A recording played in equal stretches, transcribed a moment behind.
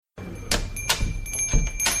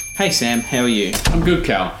Hey Sam, how are you? I'm good,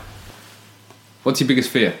 Cal. What's your biggest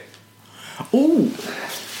fear? Ooh,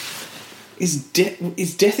 is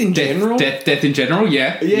death in general? Death in general,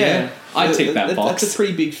 yeah. Yeah. I tick that box. That's a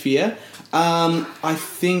pretty big fear. I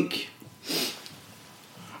think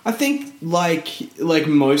like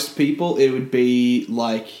most people, it would be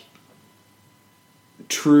like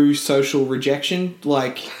true social rejection,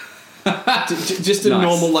 like just a Nice.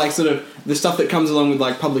 normal like sort of the stuff that comes along with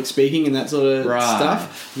like public speaking and that sort of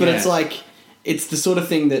stuff. But Yeah. it's like it's the sort of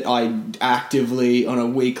thing that I actively on a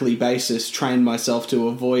weekly basis train myself to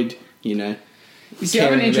avoid. You know. You see, I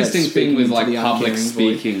have an caring about interesting thing speaking with into like the public uncaring void.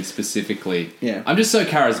 speaking specifically. Yeah. I'm just so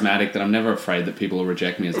charismatic that I'm never afraid that people will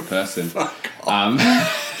reject me as a person.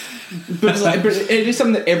 But it is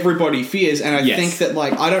something that everybody fears, and I Yes. think that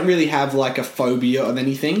like I don't really have like a phobia of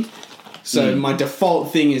anything. So my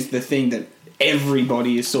default thing is the thing that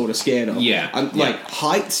everybody is sort of scared of. Yeah. Like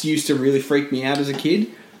heights used to really freak me out as a kid.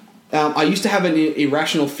 I used to have an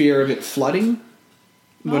irrational fear of it flooding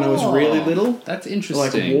when I was really little. That's Like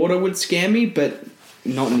interesting. water would scare me, but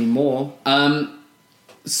not anymore.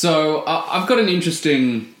 So I've got an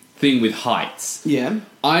interesting thing with heights. Yeah.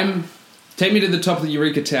 Take me to the top of the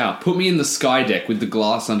Eureka Tower. Put me in the sky deck with the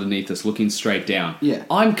glass underneath us looking straight down. Yeah.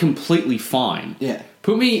 I'm completely fine. Yeah.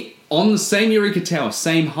 Put me on the same Eureka Tower,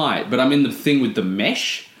 same height, but I'm in the thing with the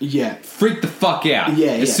mesh. Yeah. Freak the fuck out.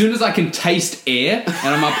 Yeah, As yeah. soon as I can taste air and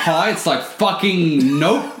I'm up high, it's like fucking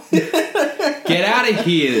nope. Get out of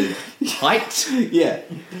here. Height. Yeah.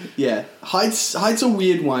 Yeah. Heights a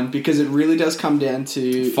weird one because it really does come down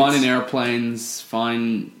to Fine in airplanes,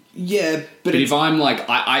 fine. Yeah, But if I'm like,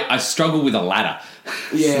 I struggle with a ladder.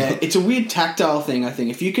 yeah, it's a weird tactile thing. I think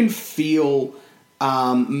if you can feel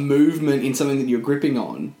movement in something that you're gripping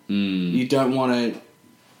on, you don't want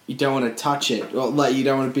to touch it, or like you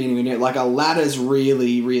don't want to be anywhere near it. Like a ladder's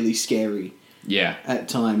really, really scary Yeah. at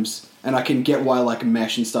times, and I can get why like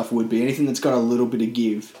mesh and stuff would be anything that's got a little bit of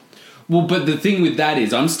give. Well, but the thing with that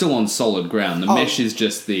is I'm still on solid ground. The Oh. mesh is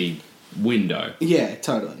just the window. Yeah,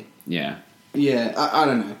 totally. Yeah. Yeah, I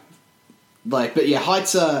don't know. Like, but yeah,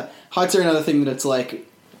 heights are another thing that it's like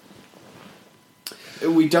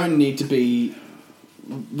we don't need to be.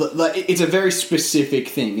 Like, it's a very specific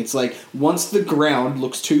thing. It's like once the ground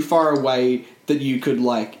looks too far away that you could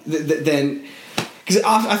like then. Because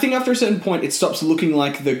I think after a certain point, it stops looking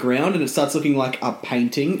like the ground and it starts looking like a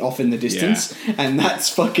painting off in the distance, and that's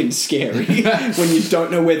fucking scary when you don't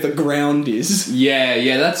know where the ground is.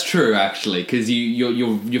 Yeah, that's true actually, because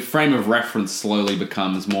your frame of reference slowly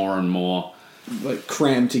becomes more and more Like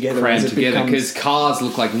crammed together. as it becomes- because cars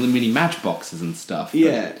look like mini matchboxes and stuff. But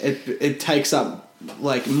Yeah, it takes up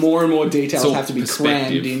like more and more details It's all have to be perspective.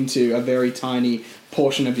 crammed into a very tiny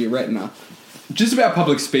portion of your retina. just about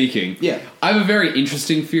public speaking. Yeah. I have a very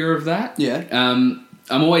interesting fear of that. Yeah. I'm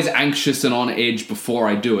always anxious and on edge before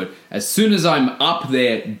I do it. As soon as I'm up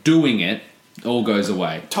there doing it, all goes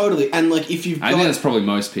away. Totally, and like if you've I think got that's probably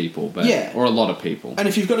most people, but Yeah. or a lot of people. and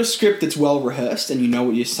if you've got a script that's well rehearsed and you know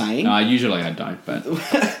what you're saying, Usually I don't, but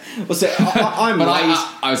well, so I'm but lazy.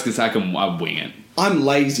 I was gonna say I wing it. I'm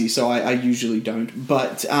lazy, so I usually don't.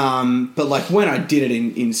 But like when I did it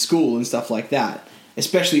in school and stuff like that,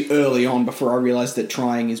 especially early on before I realised that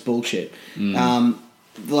trying is bullshit.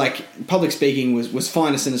 Like public speaking was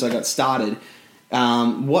fine as soon as I got started.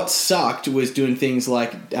 What sucked was doing things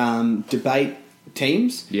like debate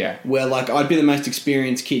teams. Yeah. Where like I'd be the most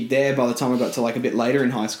experienced kid there by the time I got to like a bit later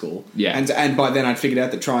in high school. Yeah. And by then I'd figured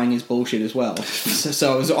out that trying is bullshit as well.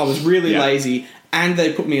 So I was really Yeah. lazy, and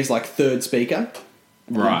they put me as like third speaker.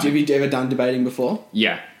 Right. Have you ever done debating before?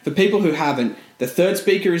 Yeah. For people who haven't, the third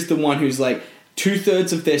speaker is the one who's like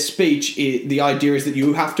 2/3 of their speech. The idea is that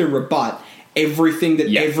you have to rebut everything that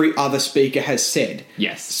Yeah. every other speaker has said.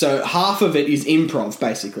 Yes. So half of it is improv,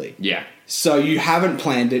 basically. Yeah. So you haven't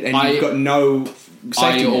planned it, and you've got no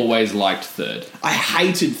safety I net. always liked third. I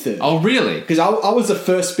hated third. Oh, really? Because I was a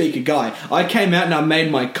first speaker guy. I came out and I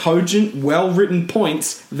made my cogent, well-written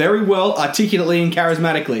points very well, articulately and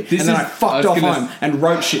charismatically. This and then is- I fucked I was off gonna home and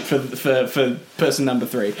wrote shit for person number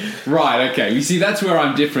 3. Right, okay. You see, that's where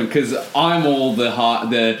I'm different, because I'm all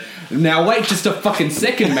the... Now wait just a fucking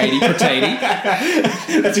second, matey potato.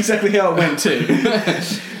 That's exactly how it went too.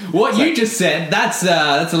 What you just said, that's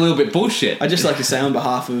a little bit bullshit. I just like to say on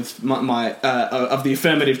behalf of my of the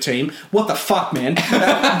affirmative team, what the fuck, man?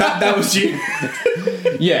 That was you.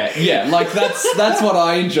 Yeah, like that's what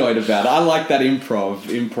I enjoyed about it. I like that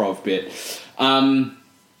improv bit.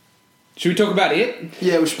 Should we talk about it?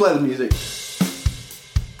 Yeah, we should play the music.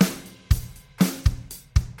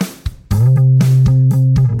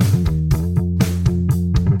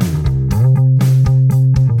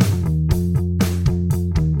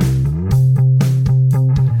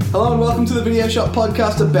 welcome to the Video Shop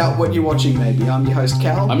podcast about what you're watching, maybe. I'm your host,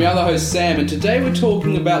 Cal. I'm your other host, Sam, and today we're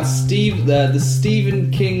talking about the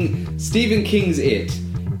Stephen King's It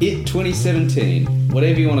 2017,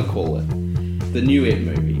 whatever you want to call it, the new It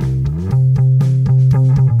movie.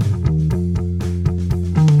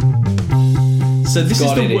 So this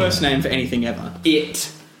is the worst name for anything ever.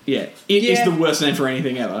 It. Yeah, it is the worst name for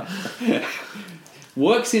anything ever.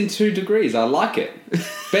 Works in 2 degrees. I like it.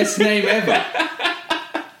 Best name ever.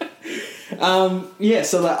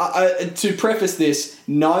 To preface this,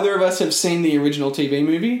 neither of us have seen the original TV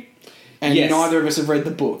movie, and neither of us have read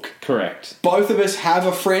the book. Correct. Both of us have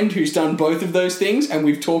a friend who's done both of those things, and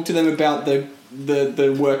we've talked to them about the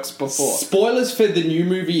works before. Spoilers for the new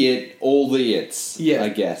movie It, all the It's, I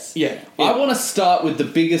guess. Yeah. I want to start with the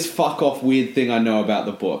biggest fuck-off weird thing I know about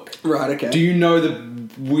the book. Right, okay. Do you know the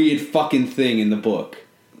weird fucking thing in the book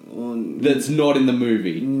that's not in the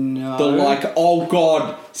movie? No. Oh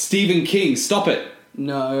god, Stephen King, stop it.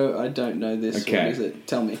 No, I don't know this. Okay. What is it?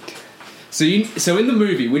 Tell me. So in the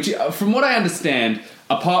movie, which from what I understand,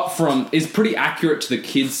 apart from is pretty accurate to the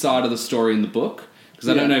kids' side of the story in the book.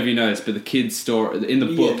 Because I don't know if you noticed, but the kids' story in the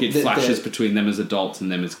book, it flashes between them as adults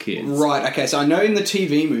and them as kids. Right. Okay. So I know in the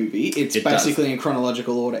TV movie, it's basically in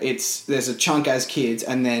chronological order. There's a chunk as kids,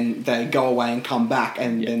 and then they go away and come back,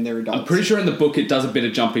 and then they're adults. I'm pretty sure in the book it does a bit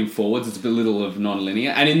of jumping forwards. It's a bit little of non-linear,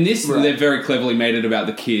 and in this they've very cleverly made it about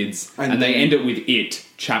the kids, and they end it with It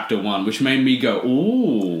Chapter 1, which made me go,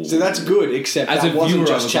 ooh. So that's good, except as that wasn't viewer,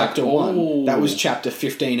 just Chapter 1. Ooh. That was Chapter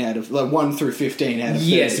 15 out of 1 through 15 out of 30.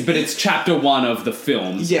 Yes, but it's Chapter 1 of the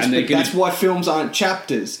films. Yes, and but that's why films aren't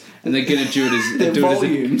chapters. And they're going to do it as... They're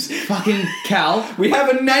volumes. Fucking Cal. We have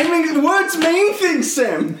a naming... Words mean things,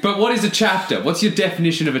 Sam. But what is a chapter? What's your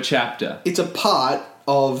definition of a chapter? It's a part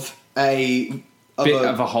of a...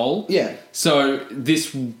 Of a whole? Yeah. So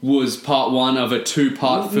this was part 1 of a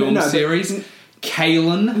 2-part film series.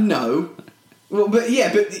 Kalen. No. Well, but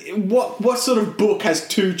what sort of book has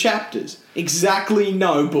 2 chapters? Exactly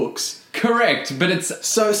no books. Correct, but it's...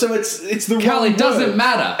 So it's the Cal, wrong it doesn't word.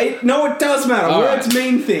 matter. No, it does matter. All Words right.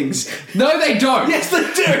 mean things. No, they don't. Yes, they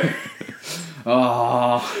do.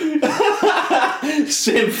 Oh.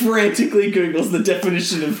 Sam frantically Googles the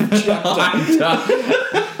definition of chapter.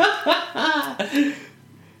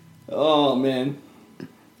 Oh, man.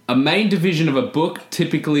 A main division of a book,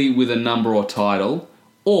 typically with a number or title,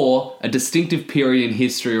 or a distinctive period in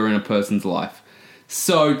history or in a person's life.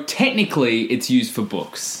 So technically, it's used for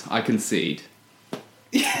books. I concede.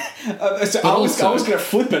 I was going to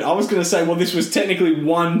flip it. I was going to say, well, this was technically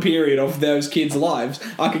one period of those kids' lives.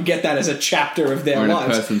 I could get that as a chapter of their or in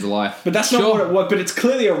lives. a person's life. But that's not what it was. But it's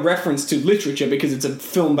clearly a reference to literature because it's a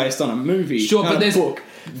film based on a movie. Sure, but there's book.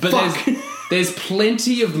 But there's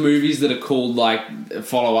plenty of movies that are called like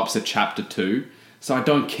follow-ups to Chapter 2. So I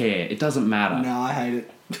don't care. It doesn't matter. No, I hate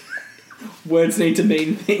it. Words need to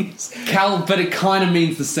mean things. Cal, but it kind of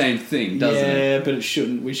means the same thing, doesn't it? Yeah, but it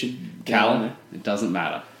shouldn't. We should... Cal, it doesn't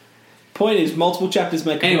matter. Point is, multiple chapters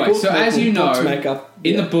make up anyway, a book. so as you know,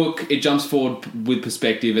 in the the book, it jumps forward with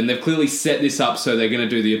perspective, and they've clearly set this up so they're going to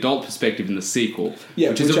do the adult perspective in the sequel. Yeah,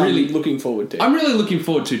 which is I'm looking forward to. I'm really looking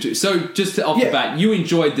forward to too. So, just off the bat, you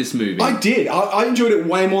enjoyed this movie. I did. I enjoyed it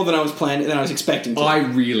way more than I was expecting to. I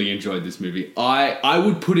really enjoyed this movie. I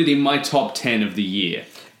would put it in my top 10 of the year.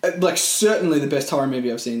 Certainly the best horror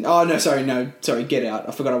movie I've seen. Oh, no, sorry, Get Out.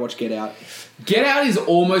 I forgot I watched Get Out. Get Out is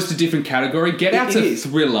almost a different category. Get Out's a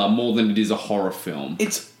thriller more than it is a horror film.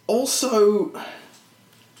 It's also...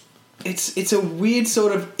 It's a weird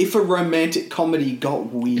sort of... If a romantic comedy got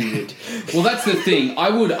weird. Well, that's the thing. I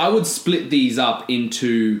would split these up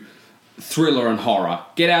into thriller and horror.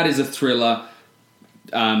 Get Out is a thriller.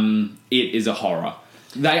 It is a horror.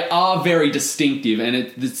 They are very distinctive, and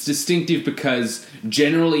it's distinctive because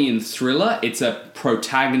generally in thriller, it's a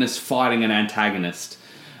protagonist fighting an antagonist.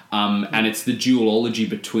 And it's the duology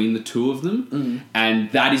between the two of them.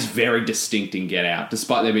 And that is very distinct in Get Out,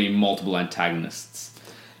 despite there being multiple antagonists.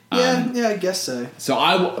 Yeah, I guess so. So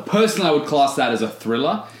I would class that as a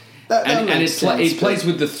thriller. It plays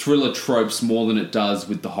with the thriller tropes more than it does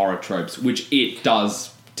with the horror tropes, which it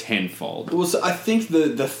does tenfold. Well, so I think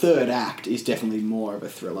the third act is definitely more of a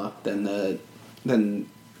thriller than it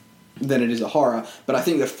is a horror. But I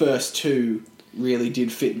think the first 2 really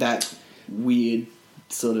did fit that weird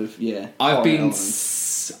sort of I've been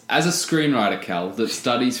as a screenwriter, Cal, that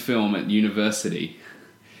studies film at university.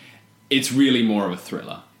 It's really more of a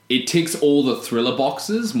thriller. It ticks all the thriller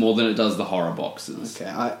boxes more than it does the horror boxes. Okay,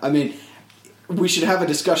 I mean, we should have a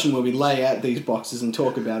discussion where we lay out these boxes and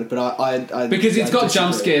talk about it. But I Because it's got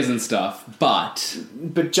jump disagree. scares and stuff, but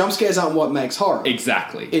But jump scares aren't what makes horror.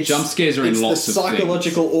 exactly, jump scares are in lots of It's the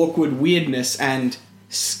psychological things. awkward weirdness and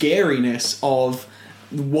scariness of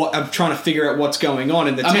what I'm trying to figure out what's going on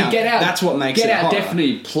in the town. I mean, Get Out. That's what makes Get it Out horror.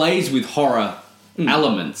 definitely plays with horror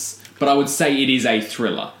elements, but I would say it is a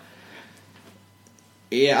thriller.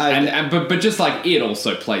 Yeah, But just like it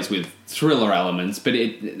also plays with thriller elements, but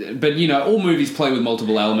you know, all movies play with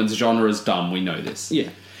multiple elements. Genre is dumb, we know this. yeah.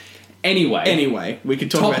 Anyway, We could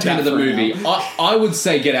talk top about 10 that of the for an movie. hour. I would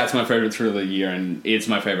say Get Out's my favourite thriller of the year, and it's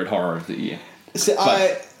my favourite horror of the year. So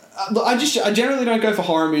I generally don't go for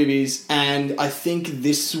horror movies, and I think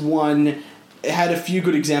this one had a few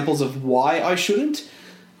good examples of why I shouldn't.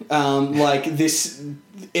 Like this,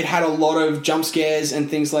 it had a lot of jump scares and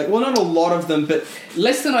things like. Well, not a lot of them, but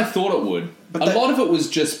Less than I thought it would. But A lot of it was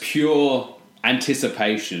just pure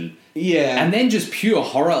anticipation. yeah, And then just pure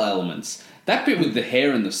horror elements. That bit with the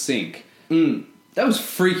hair in the sink. That was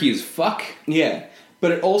freaky as fuck. yeah.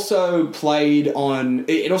 But it also played on.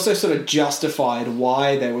 It also sort of justified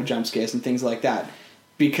why they were jump scares and things like that,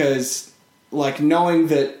 because like knowing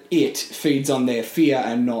that it feeds on their fear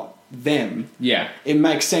and not them. Yeah. It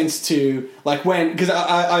makes sense to, like, when, because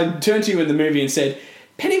I turned to you in the movie and said,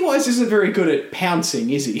 Pennywise isn't very good at pouncing,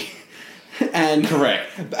 is he? And Correct.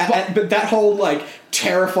 but that whole, like,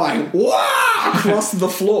 terrifying wah across the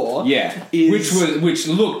floor, Yeah. is, Which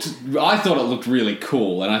looked, I thought it looked really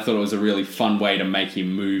cool, and I thought it was a really fun way to make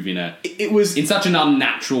him move in such an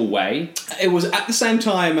unnatural way. it was at the same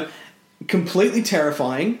time completely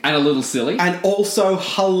terrifying And a little silly. and also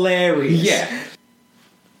hilarious. Yeah.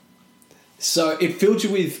 So it filled you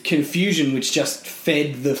with confusion, which just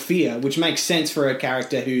fed the fear, which makes sense for a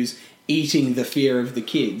character who's eating the fear of the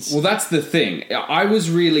kids. Well, that's the thing.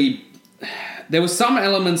 There were some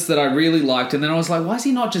elements that I really liked, and then I was like, why is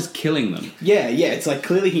he not just killing them? Yeah, it's like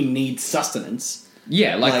clearly he needs sustenance.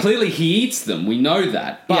 Yeah, like clearly he eats them. We know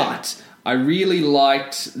that. But I really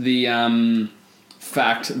liked the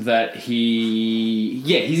fact that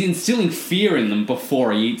he's instilling fear in them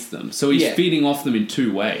before he eats them. So he's feeding off them in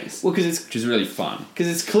two ways. Well, because which is really fun. Because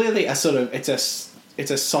it's clearly a sort of it's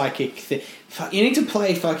a psychic thing. You need to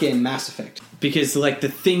play fucking Mass Effect, because like the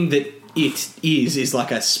thing that it is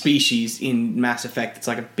like a species in Mass Effect. It's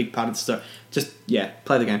like a big part of the story. Just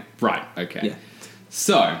play the game. Right. Okay. Yeah.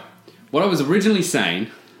 So what I was originally saying,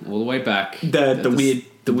 all the way back, The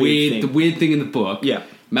weird thing in the book. Yeah.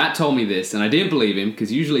 Matt told me this, and I didn't believe him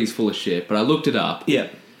because usually he's full of shit. But I looked it up. Yeah.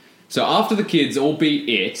 So after the kids all beat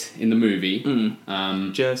it in the movie,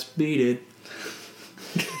 Just beat it.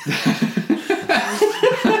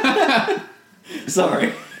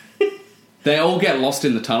 Sorry. they all get lost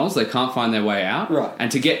in the tunnels. They can't find their way out. Right.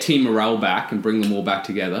 And to get team morale back and bring them all back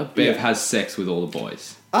together, Bev Yeah. has sex with all the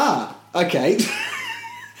boys Ah, okay.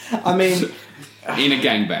 I mean, in a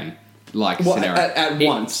gangbang scenario at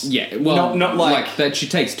once. Yeah. Well, not like that. She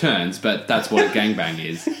takes turns, but that's what a gangbang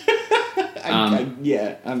is.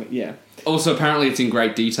 yeah. Also, apparently, it's in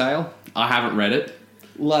great detail. I haven't read it.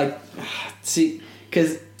 Like, see,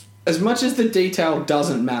 because as much as the detail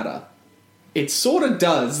doesn't matter, it sort of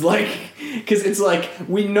does. Like, because it's like,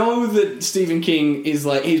 we know that Stephen King is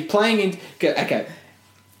like, he's playing in. Okay,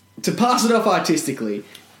 to pass it off artistically.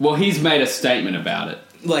 Well, he's made a statement about it.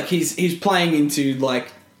 Like, he's playing into,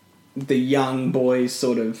 like, the young boys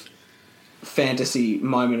sort of fantasy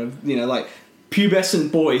moment of, like,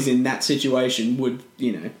 pubescent boys in that situation would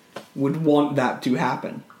want that to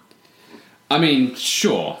happen. I mean,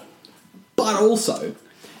 sure. But also,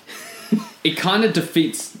 It kind of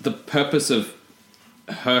defeats the purpose of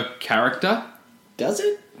her character. does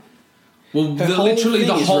it? Well, Her whole thing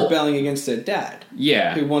the is whole rebelling against her dad,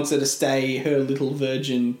 yeah. who wants her to stay her little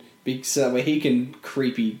virgin, so where he can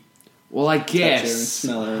creepy. Well, I her and guess.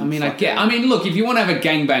 smell her and I mean, fuck her. I mean, look, if you want to have a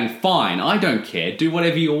gangbang, fine. I don't care. Do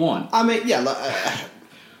whatever you want. I mean, yeah,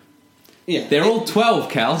 yeah. They're all 12,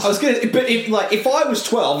 Cal. I was gonna, but if I was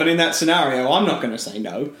 12 and in that scenario, I'm not going to say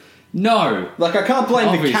no. No. Like, I can't blame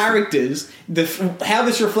Obviously. the characters. How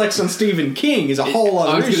this reflects on Stephen King is a whole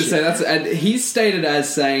other I was going issue. to say that's, and he's stated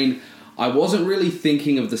as saying, I wasn't really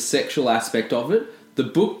thinking of the sexual aspect of it. The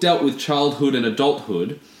book dealt with childhood and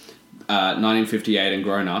adulthood, 1958 and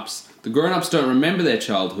grown-ups. The grown-ups don't remember their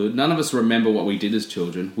childhood. None of us remember what we did as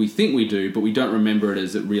children. We think we do, but we don't remember it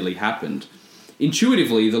as it really happened.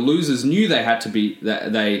 Intuitively, the losers knew they had to be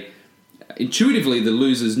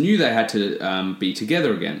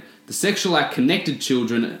together again. The sexual act connected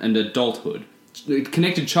children and adulthood. It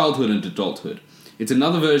connected childhood and adulthood. It's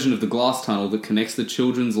another version of the glass tunnel that connects the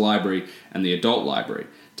children's library and the adult library.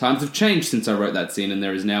 Times have changed since I wrote that scene, and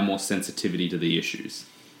there is now more sensitivity to the issues.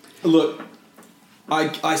 Look,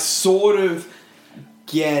 I sort of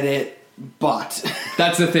get it, but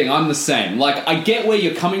That's the thing, I'm the same. Like, I get where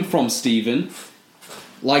you're coming from, Stephen.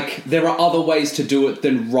 Like, there are other ways to do it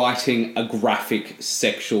than writing a graphic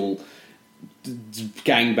sexual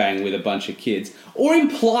gangbang with a bunch of kids. Or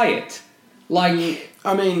imply it. Like,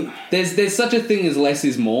 I mean, there's such a thing as less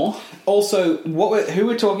is more. also who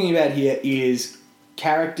we're talking about here is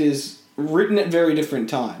characters written at very different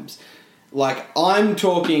times. Like, I'm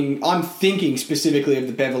thinking specifically of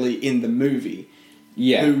the Beverly in the movie.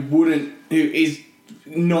 Yeah. Who is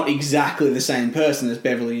not exactly the same person as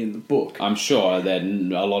Beverly in the book. I'm sure that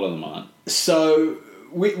a lot of them aren't. So,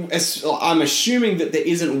 I'm assuming that there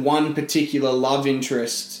isn't one particular love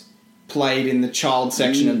interest played in the child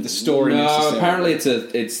section of the story. No, necessarily. apparently it's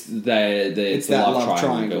the that love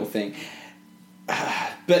triangle thing.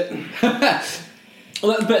 But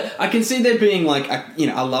I can see there being like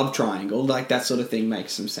a love triangle, like that sort of thing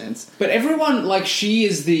makes some sense. But everyone, like,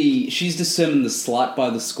 she's discerned the slut by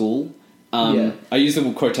the school. Yeah. I use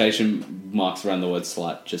the quotation marks around the word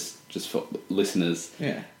slut just for listeners.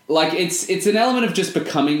 Yeah. Like, it's an element of just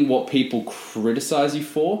becoming what people criticize you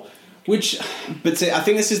for, which... But see, I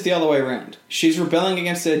think this is the other way around. She's rebelling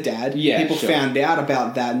against her dad. Yeah, people sure. found out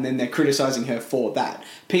about that, and then they're criticizing her for that.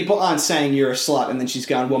 People aren't saying you're a slut, and then she's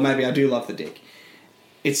going, well, maybe I do love the dick.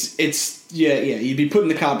 It's you'd be putting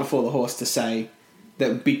the cart before the horse to say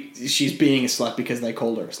that she's being a slut because they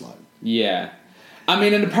called her a slut. Yeah. I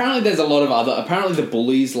mean, and apparently there's a lot of other... Apparently the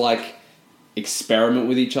bullies, like, experiment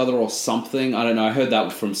with each other or something. I don't know. I heard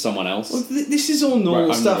that from someone else. Well, this is all normal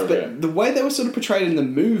Right, stuff, but yeah. the way they were sort of portrayed in the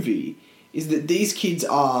movie is that these kids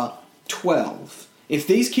are 12. If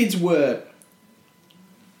these kids were,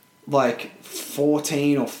 like,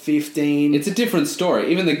 14 or 15... It's a different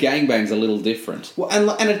story. Even the gangbang's a little different. Well,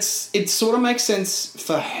 and it sort of makes sense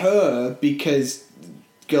for her because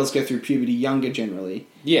girls go through puberty younger generally.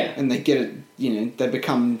 Yeah. And they get it, they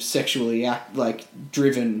become sexually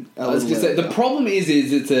driven a I was little gonna say, bit. the problem is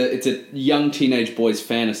it's a young teenage boy's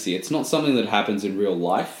fantasy. It's not something that happens in real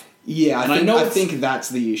life. Yeah, I think that's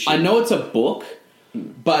the issue. I know it's a book,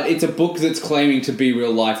 but it's a book that's claiming to be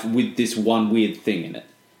real life with this one weird thing in it.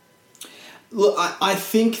 Look, I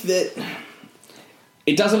think that...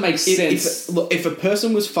 It doesn't make sense. If a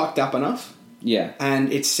person was fucked up enough, Yeah.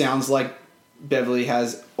 and it sounds like Beverly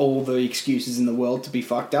has all the excuses in the world to be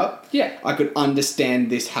fucked up, Yeah. I could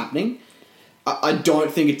understand this happening. I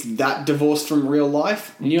don't think it's that divorced from real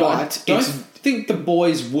life, You know, I but don't think the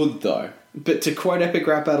boys would, though. But to quote Epic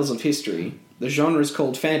Rap Battles of History, the genre is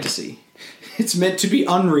called fantasy. It's meant to be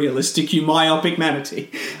unrealistic, you myopic manatee.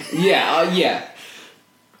 Yeah, yeah.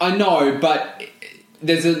 I know, but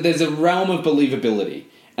there's a realm of believability.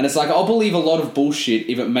 And it's like, I'll believe a lot of bullshit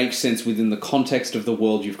if it makes sense within the context of the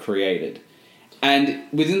world you've created. And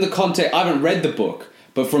within the context... I haven't read the book,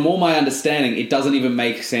 but from all my understanding, it doesn't even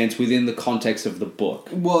make sense within the context of the book.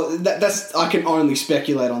 Well, that's I can only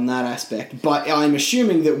speculate on that aspect, but I'm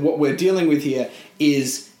assuming that what we're dealing with here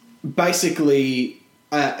is basically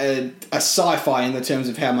a sci-fi in the terms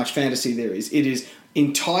of how much fantasy there is. It is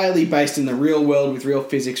entirely based in the real world with real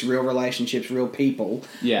physics, real relationships, real people.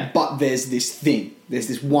 Yeah. But there's this thing. There's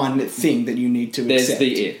this one thing that you need to accept. There's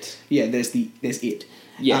the it. Yeah, there's it.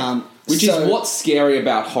 Yeah. Which is what's scary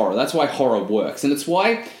about horror. That's why horror works. And it's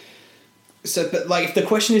why... So, but like, if the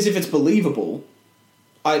question is if it's believable,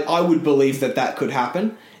 I would believe that could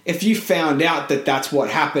happen. If you found out that that's what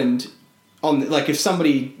happened like if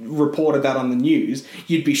somebody reported that on the news,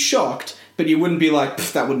 you'd be shocked, but you wouldn't be like,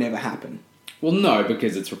 that would never happen. Well, no,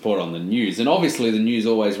 because it's reported on the news. And obviously the news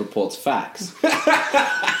always reports facts.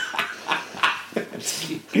 That's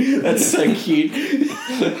cute. That's so cute.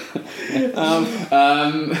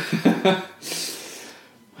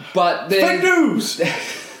 But fake news!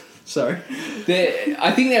 Sorry.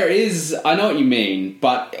 I think there is... I know what you mean,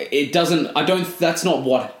 but it doesn't... That's not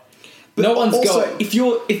what... But no one's also, going...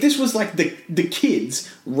 if this was like the kids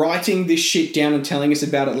writing this shit down and telling us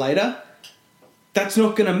about it later, that's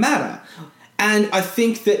not going to matter. And I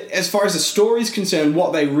think that as far as the story is concerned,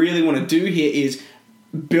 what they really want to do here is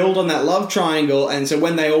build on that love triangle, and so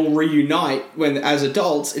when they all reunite as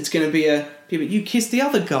adults, it's going to be but you kissed the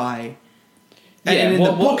other guy. And in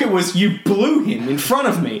the book it was, you blew him in front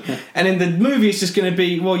of me. And in the movie it's just going to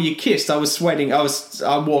be, well, you kissed, I was sweating, I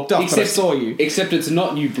walked off, but I saw you. Except it's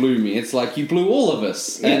not you blew me, it's like you blew all of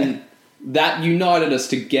us. Yeah. And that united us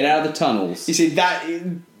to get out of the tunnels. You see,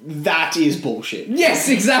 that is bullshit. Yes,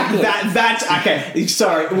 exactly. That's okay.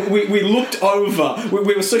 Sorry, we looked over.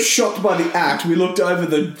 We were so shocked by the act. We looked over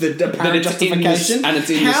the apparent justification. And it's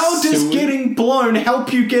in How the does sewer. getting blown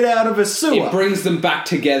help you get out of a sewer? It brings them back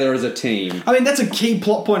together as a team. I mean, that's a key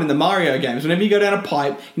plot point in the Mario games. Whenever you go down a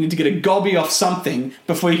pipe, you need to get a gobby off something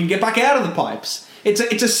before you can get back out of the pipes. It's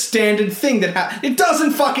a standard thing that it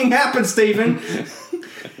doesn't fucking happen, Stephen.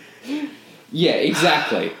 Yeah,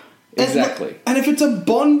 exactly. Exactly. And if it's a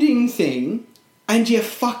bonding thing, and you're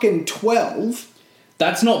fucking 12,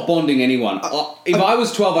 That's not bonding anyone. If I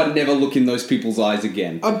was 12, I'd never look in those people's eyes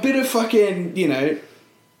again. a bit of fucking,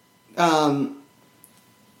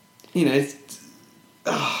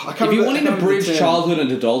 I can't If you're remember- wanting to I can't remember bridge the term. childhood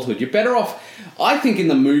and adulthood, you're better off. I think in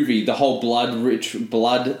the movie, the whole blood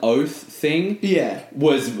oath thing Yeah.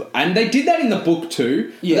 was, and they did that in the book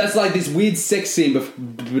too. Yeah. That's like this weird sex scene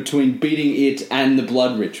between beating it and the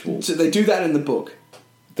blood ritual. So they do that in the book.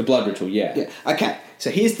 The blood ritual, yeah. Yeah. Okay. So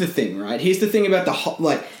here's the thing, right? Here's the thing about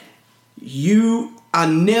you are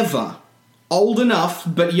never old enough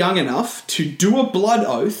but young enough to do a blood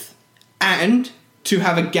oath and to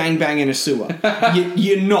have a gangbang in a sewer.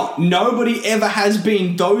 You're not. Nobody ever has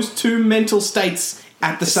been those two mental states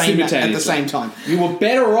at the same time. You were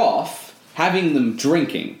better off having them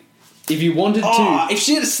drinking. If you wanted to, If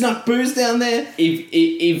she had snuck booze down there,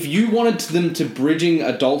 if you wanted them to bridging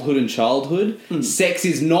adulthood and childhood, sex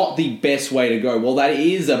is not the best way to go. Well, that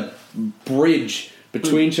is a bridge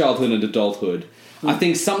between childhood and adulthood. I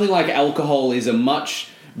think something like alcohol is a much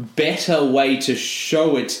better way to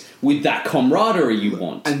show it with that camaraderie you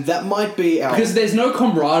want. and that might be our Because there's no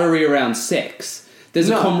camaraderie around sex. There's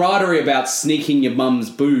a camaraderie about sneaking your mum's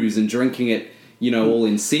booze and drinking it, all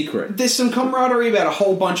in secret. There's some camaraderie about a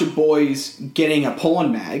whole bunch of boys getting a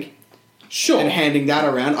porn mag. Sure. And handing that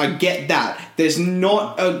around. I get that. There's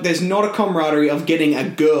not a camaraderie of getting a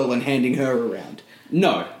girl and handing her around.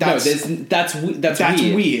 That's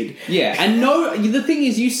weird. Yeah, and the thing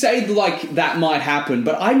is, you say like that might happen,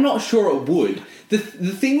 but I'm not sure it would. The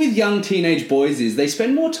thing with young teenage boys is they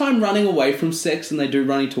spend more time running away from sex than they do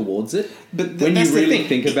running towards it. But when that's you the really thing.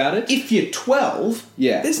 think about it, If you're 12,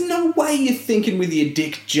 Yeah. there's no way you're thinking with your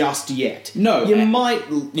dick just yet. No, You and- might,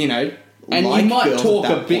 and like you might girls talk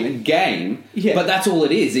at a that big point. game, Yeah. but that's all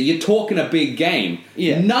it is. You're talking a big game.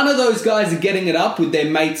 Yeah. None of those guys are getting it up with their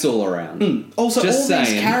mates all around. Also, Just all these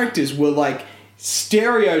saying. characters were like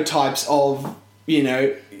stereotypes of,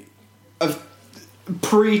 of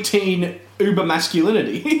preteen uber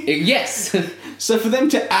masculinity. Yes. So for them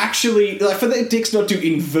to actually, for their dicks not to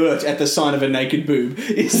invert at the sign of a naked boob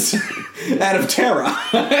is out of terror.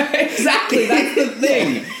 Exactly, that's the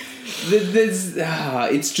thing.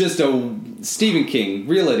 It's just a Stephen King.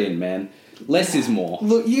 Reel it in, man. Less is more.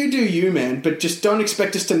 Look, you do you, man, but just don't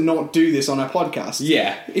expect us to not do this on our podcast.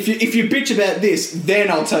 Yeah. If you bitch about this, then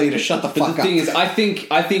I'll tell you to shut the But fuck the up. thing is, I think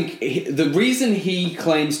the reason he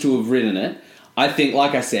claims to have written it, I think,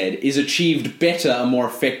 like I said, is achieved better and more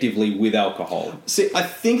effectively with alcohol. See, I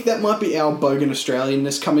think that might be our bogan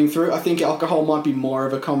Australianness coming through. I think alcohol might be more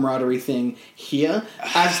of a camaraderie thing here.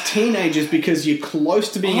 As teenagers, because you're close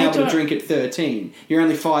to being able to drink at 13, you're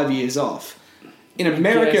only 5 years off. In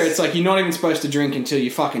America, guess. it's like you're not even supposed to drink until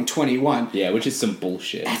you're fucking 21. Yeah, which is some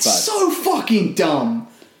bullshit. That's but so fucking dumb.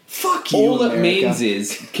 Fuck you, all it America. means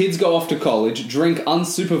is kids go off to college, drink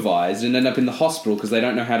unsupervised, and end up in the hospital because they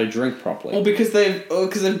don't know how to drink properly. Well, because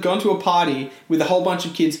they've gone to a party with a whole bunch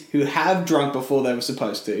of kids who have drunk before they were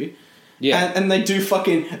supposed to. Yeah. And they do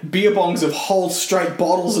fucking beer bongs of whole straight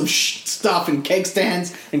bottles of stuff and cake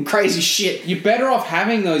stands and crazy shit. You're better off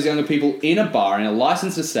having those younger people in a bar, in a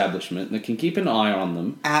licensed establishment that can keep an eye on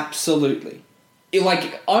them. Absolutely.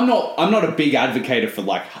 I'm not a big advocate for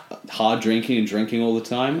like hard drinking and drinking all the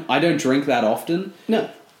time. I don't drink that often. No.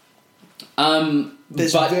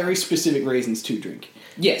 There's but very specific reasons to drink.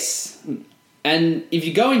 yes, and if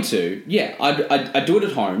you're going to, yeah, I'd do it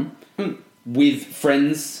at home with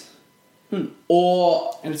friends,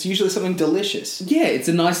 or And it's usually something delicious. yeah, it's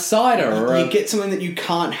a nice cider or You get something that you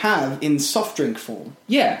can't have in soft drink form.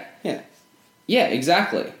 yeah,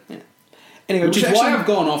 exactly. Yeah. Anyway, Which is actually, why I've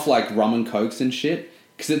gone off like rum and cokes and shit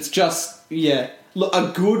because it's just. Yeah. Look,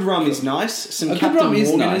 a good rum is nice. Some A good Captain rum is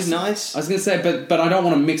Morgan nice. is nice. I was going to say, but I don't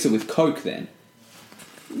want to mix it with Coke then.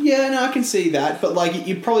 Yeah, no, I can see that. But, like,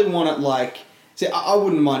 you probably want it, like... See, I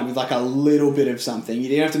wouldn't mind it with, like, a little bit of something. You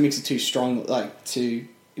don't have to mix it too strong, like, You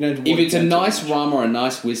don't have to If water it's a it down too nice much. rum or a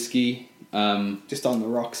nice whiskey, Just on the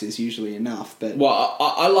rocks is usually enough, but... well,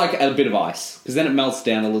 I like a bit of ice because then it melts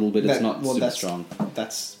down a little bit. It's that- not well, super that's- strong.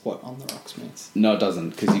 That's what on the rocks means. No, it doesn't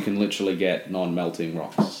because you can literally get non-melting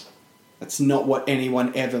rocks. That's not what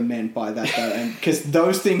anyone ever meant by that, though, and because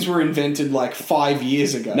those things were invented like 5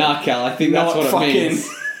 years ago. Nah, Cal, I think that's Not what it means.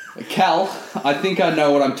 Cal, I think I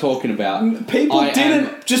know what I'm talking about. People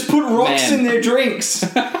didn't just put rocks in their drinks.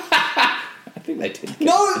 I think they did.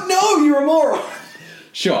 No, you're a moron.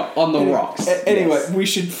 Sure, on the rocks. Anyway, Yes. we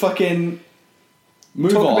should fucking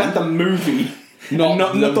Move talk on. about the movie,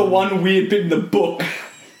 not the one weird bit in the book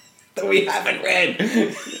that we haven't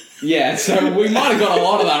read. Yeah, so we might have got a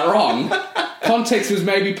lot of that wrong. Context was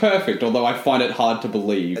maybe perfect, although I find it hard to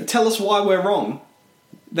believe. Tell us why we're wrong.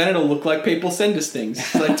 Then it'll look like people send us things.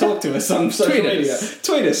 So they talk to us on social Tweet media. us.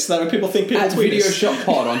 Tweet us. That way people think people At tweet Video us. Shop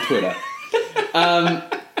Pod on Twitter.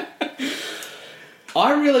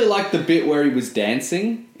 I really liked the bit where he was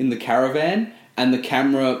dancing in the caravan and the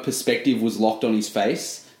camera perspective was locked on his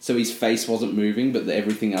face, so his face wasn't moving, but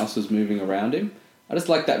everything else was moving around him. I just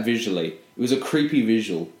liked that visually. It was a creepy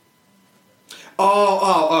visual.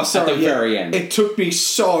 Oh, sorry. At the very end. It took me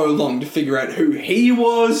so long to figure out who he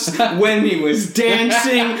was, when he was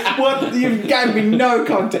dancing. What? You gave me no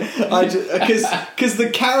context. Because the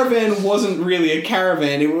caravan wasn't really a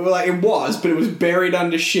caravan. It was, but it was buried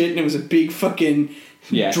under shit, and it was a big fucking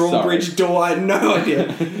drawbridge door. I had no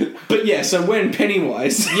idea. But yeah, so when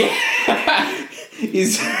Pennywise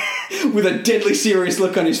is with a deadly serious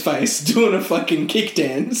look on his face doing a fucking kick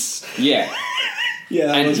dance. Yeah. Yeah,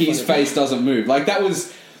 that and was his funny. face doesn't move. Like, that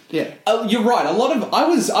was... Yeah. You're right. A lot of... I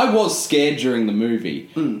was scared during the movie,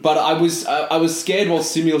 but I was scared while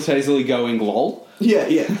simultaneously going lol.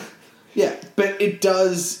 Yeah. But it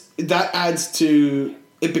does... That adds to...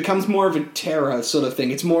 It becomes more of a terror sort of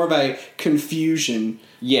thing. It's more of a confusion.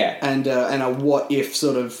 Yeah. And a what if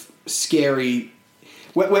sort of scary...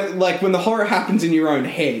 When the horror happens in your own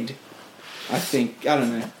head... I think, I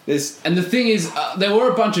don't know. And the thing is, there were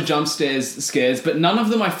a bunch of jump scares, but none of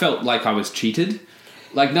them I felt like I was cheated.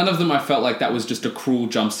 Like, none of them I felt like that was just a cruel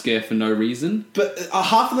jump scare for no reason. But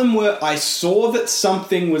half of them were, I saw that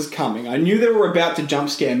something was coming. I knew they were about to jump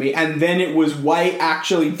scare me, and then it was way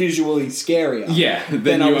actually visually scarier. Yeah,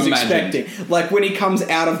 than I was expecting. Like when he comes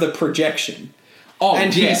out of the projection. Oh,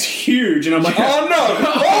 and yeah. he's huge, and I'm like, oh no!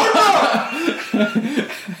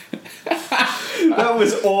 That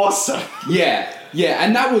was awesome. Yeah,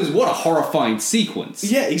 and that was, what a horrifying sequence.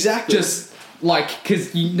 Yeah, exactly. Just, like,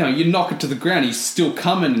 because, you knock it to the ground, he's still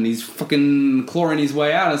coming, and he's fucking clawing his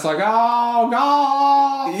way out, and it's like, oh,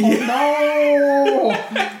 no!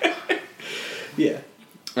 Yeah.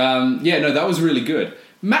 No, that was really good.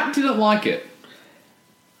 Matt didn't like it.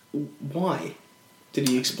 Why? Did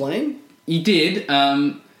he explain? He did,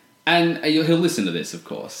 and he'll listen to this, of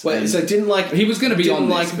course. Wait, so didn't like... He was going to be on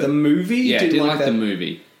this, the movie? Yeah, didn't like that... the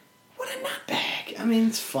movie. What a nutbag. I mean,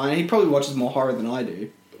 it's fine. He probably watches more horror than I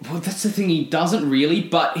do. Well, that's the thing. He doesn't really,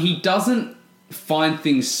 but he doesn't find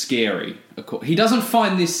things scary. He doesn't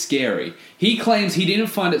find this scary. He claims he didn't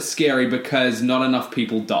find it scary because not enough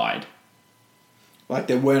people died. Like,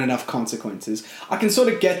 there weren't enough consequences. I can sort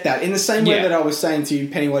of get that. In the same way that I was saying to you,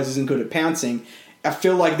 Pennywise isn't good at pouncing... I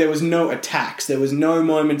feel like there was no attacks. There was no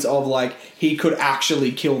moments of, like, he could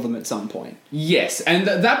actually kill them at some point. Yes, and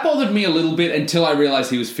that bothered me a little bit until I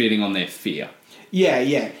realised he was feeding on their fear.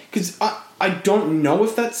 Yeah. Because I don't know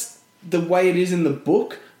if that's the way it is in the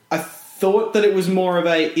book. I thought that it was more of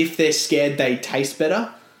a, if they're scared, they taste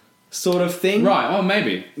better sort of thing. Right, well,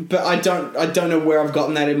 maybe. But I don't know where I've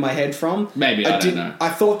gotten that in my head from. Maybe, I don't know. I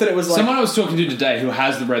thought that it was like... Someone I was talking to today who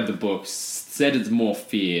has read the book said it's more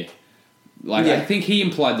fear. Like, I think he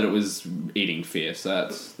implied that it was eating fear, so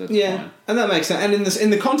that's fine. And that makes sense. And in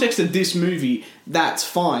the context of this movie, that's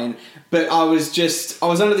fine. But I was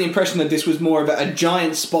under the impression that this was more of a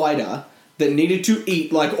giant spider that needed to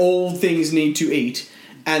eat, like all things need to eat,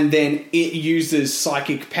 and then it uses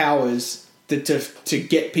psychic powers to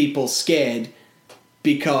get people scared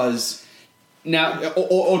because... Now,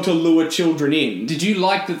 or to lure children in. did you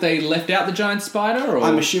like that they left out the giant spider? Or?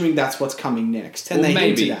 I'm assuming that's what's coming next. And they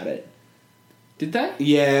hinted at it. Did they?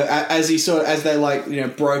 Yeah, as they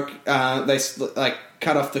broke, they like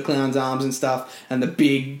cut off the clown's arms and stuff, and the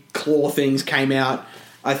big claw things came out.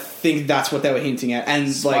 I think that's what they were hinting at, and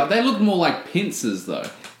they look more like pincers, though.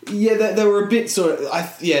 Yeah, they were a bit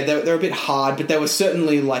they're a bit hard, but they were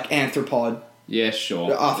certainly like arthropod. Yeah, sure.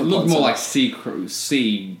 Arthropods It looked more like sea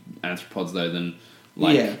arthropods though than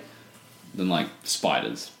like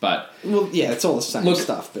spiders, but it's all the same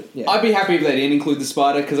stuff. But I'd be happy if they didn't include the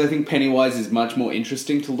spider because I think Pennywise is much more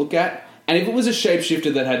interesting to look at. And if it was a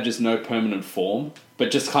shapeshifter that had just no permanent form,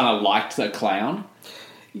 but just kind of liked the clown,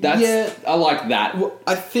 I like that. Well,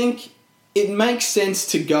 I think it makes sense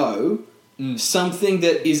to go something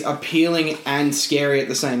that is appealing and scary at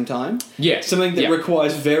the same time. Yeah. Something that Yeah.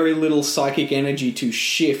 requires very little psychic energy to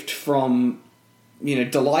shift from,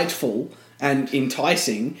 delightful and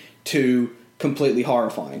enticing to completely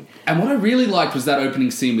horrifying. And what I really liked was that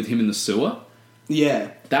opening scene with him in the sewer. Yeah.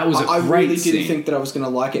 That was a I great really scene. didn't think that I was going to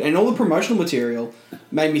like it. And all the promotional material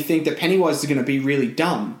made me think that Pennywise is going to be really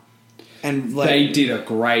dumb. And They did a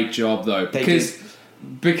great job, though. Because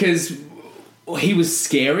he was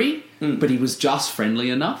scary, but he was just friendly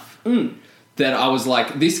enough that I was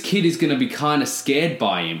like, this kid is going to be kind of scared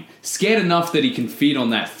by him. Scared enough that he can feed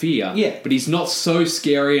on that fear. Yeah. But he's not so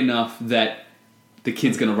scary enough that the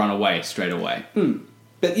kid's going to run away straight away.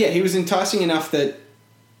 But yeah, he was enticing enough that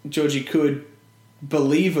Georgie could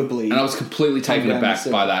believably... And I was completely taken around aback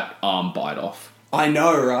the by that arm bite off. I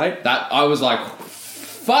know, right? That I was like,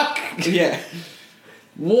 fuck! Yeah.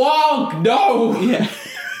 Whoa, no! Yeah.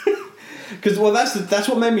 Because, that's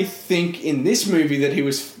what made me think in this movie that he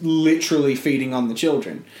was literally feeding on the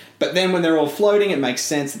children. But then when they're all floating, it makes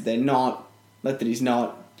sense that they're not, that he's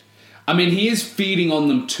not. I mean, he is feeding on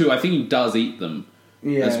them too. I think he does eat them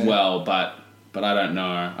as Yeah. well, but I don't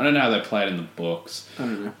know. I don't know how they play it in the books. I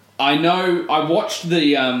don't know. I know. I watched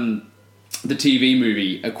the TV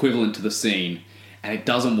movie equivalent to the scene, and it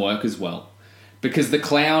doesn't work as well because the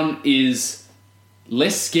clown is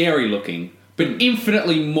less scary looking, but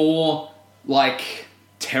infinitely more like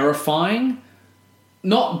terrifying.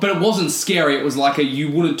 But it wasn't scary. It was like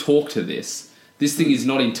you wouldn't talk to this. This thing is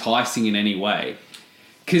not enticing in any way.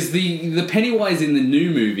 Because the Pennywise in the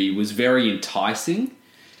new movie was very enticing.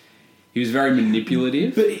 He was very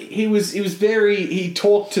manipulative. But he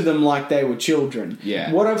talked to them like they were children.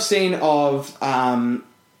 Yeah. What I've seen of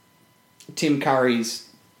Tim Curry's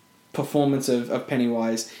performance of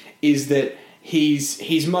Pennywise is that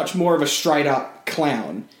he's much more of a straight up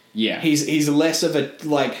clown. Yeah. He's less of a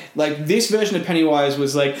like this version of Pennywise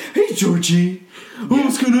was like, "Hey Georgie,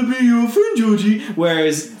 who's gonna be your friend, Georgie?"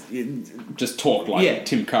 Whereas just talk like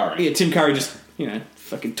Tim Curry. Yeah, Tim Curry just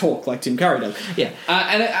fucking talk like Tim Curry does. Yeah.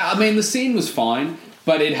 I mean, the scene was fine,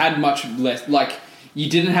 but it had much less. Like, you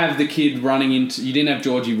didn't have the kid you didn't have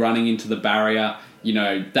Georgie running into the barrier.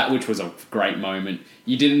 That which was a great moment.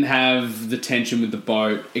 You didn't have the tension with the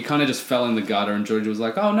boat. It kind of just fell in the gutter, and Georgie was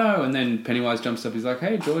like, "Oh no!" And then Pennywise jumps up. He's like,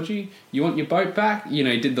 "Hey, Georgie, you want your boat back?" He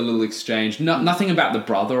did the little exchange. Nothing about the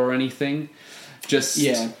brother or anything. Just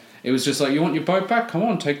it was just like, "You want your boat back? Come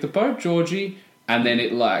on, take the boat, Georgie." And then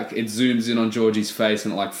it zooms in on Georgie's face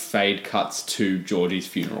and it fade cuts to Georgie's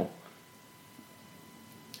funeral.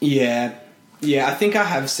 Yeah. Yeah, I think I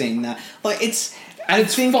have seen that. It's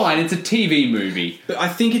fine. It's a TV movie. But I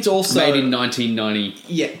think it's also made in 1990.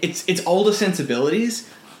 Yeah, it's older sensibilities.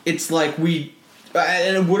 It's like and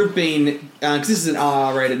it would have been because this is an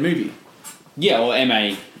R-rated movie. Yeah, or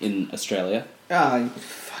MA in Australia.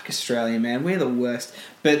 Fuck Australia, man. We're the worst.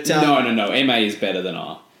 But No. MA is better than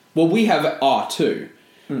R. Well, we have R too,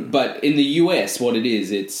 but in the US, what it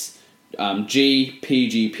is, it's G,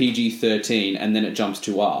 PG, PG-13, and then it jumps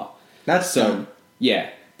to R. That's so yeah,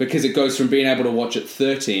 because it goes from being able to watch at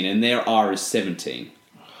 13, and their R is 17.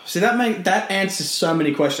 So that answers so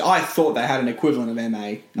many questions. I thought they had an equivalent of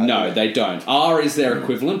MA. No, they don't. R is their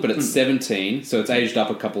equivalent, but it's 17, so it's aged up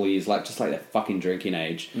a couple of years, just like their fucking drinking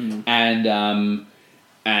age. And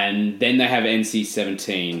then they have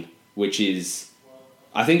NC-17, which is,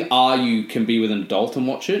 I think R you can be with an adult and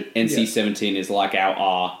watch it. NC-17 is like our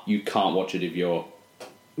R. You can't watch it if you're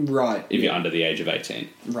under the age of 18.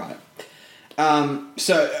 Right.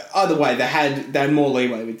 So either way, they had more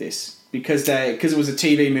leeway with this because it was a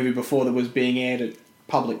TV movie before that was being aired at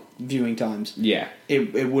public viewing times. Yeah,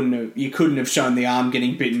 it wouldn't have. You couldn't have shown the arm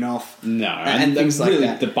getting bitten off. No, and things like really,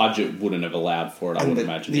 that. The budget wouldn't have allowed for it. I would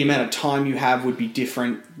imagine the amount of time you have would be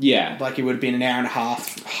different. Yeah, it would have been an hour and a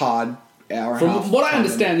half hard. From what I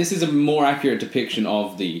understand, this is a more accurate depiction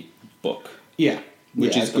of the book. Yeah.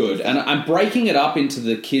 Which is good. And I'm breaking it up into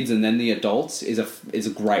the kids and then the adults is a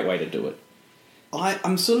great way to do it.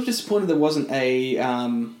 I'm sort of disappointed there wasn't a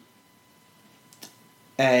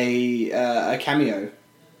cameo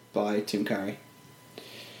by Tim Curry.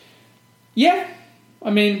 Yeah. I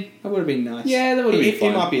mean, that would have been nice. Yeah, that would have been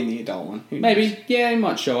fun. He might be in the adult one. Maybe. Yeah, he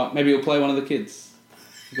might show up. Maybe he'll play one of the kids.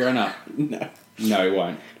 Grown up. No, he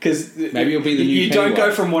won't. Because maybe he'll be the new You Pennywise. don't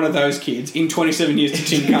go from one of those kids in 27 years to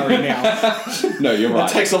Tim Curry now. No, you're right.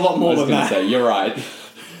 It takes a lot more than that. Say, you're right.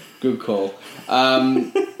 Good call.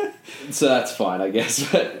 So that's fine, I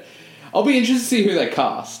guess. But I'll be interested to see who they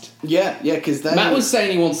cast. Yeah, because Matt was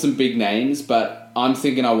saying he wants some big names, but I'm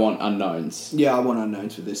thinking I want unknowns. Yeah, I want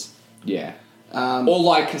unknowns for this. Yeah. Or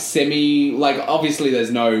like obviously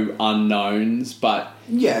there's no unknowns, but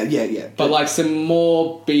Yeah. but like some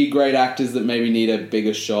more B-grade actors that maybe need a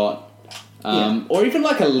bigger shot. Or even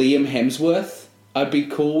like a Liam Hemsworth I'd be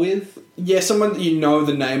cool with. Yeah, someone that you know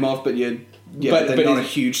the name of, but they're not a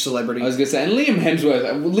huge celebrity. I was going to say, and Liam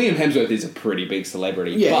Hemsworth is a pretty big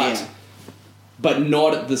celebrity, but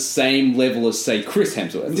not at the same level as, say, Chris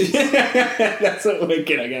Hemsworth. That's what we're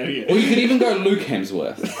going to go here. Or you could even go Luke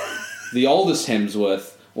Hemsworth. The oldest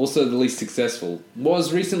Hemsworth, also the least successful,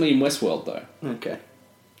 was recently in Westworld, though. Okay.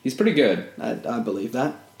 He's pretty good. I believe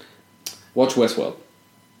that. Watch Westworld.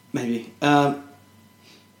 Maybe.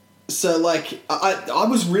 So, like, I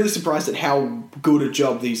was really surprised at how good a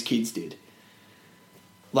job these kids did.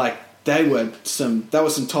 Like, that was some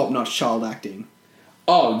top-notch child acting.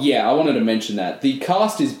 Oh, yeah, I wanted to mention that. The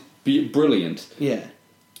cast is brilliant. Yeah.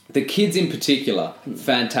 The kids in particular,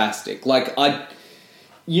 fantastic. Like,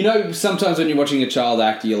 sometimes when you're watching a child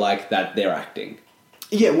act, you're like, that they're acting.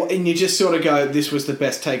 Yeah, well, and you just sort of go, this was the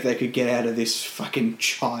best take they could get out of this fucking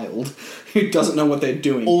child who doesn't know what they're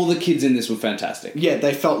doing. All the kids in this were fantastic. Yeah,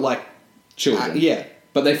 they felt like... children. Yeah.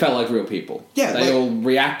 But they felt like real people. Yeah. They all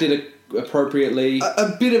reacted appropriately.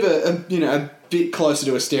 A bit of a bit closer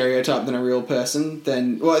to a stereotype than a real person. Of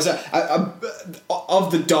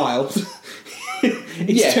the dial...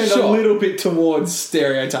 it's turned a little bit towards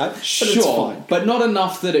stereotype. But it's fine. But not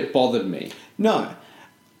enough that it bothered me. No.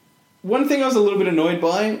 One thing I was a little bit annoyed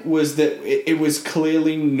by was that it was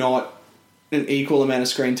clearly not an equal amount of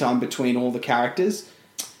screen time between all the characters.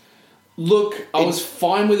 Look, I was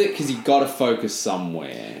fine with it because you got to focus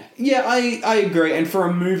somewhere. Yeah, I agree. And for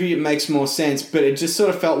a movie, it makes more sense. But it just sort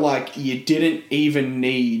of felt like you didn't even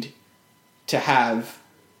need to have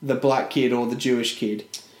the black kid or the Jewish kid.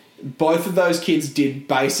 Both of those kids did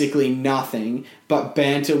basically nothing but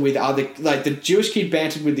banter with other... Like, the Jewish kid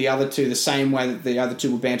bantered with the other two the same way that the other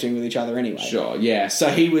two were bantering with each other anyway. Sure, yeah. So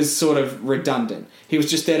he was sort of redundant. He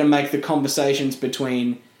was just there to make the conversations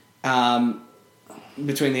between the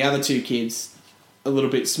other two kids a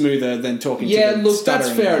little bit smoother than talking to the look, that's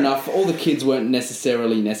stuttering fair guy. enough. All the kids weren't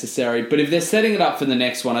necessarily necessary, but if they're setting it up for the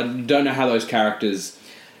next one, I don't know how those characters...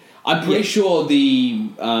 I'm pretty sure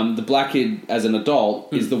the black kid as an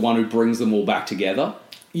adult is the one who brings them all back together.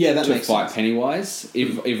 Yeah, that to makes fight sense. Pennywise.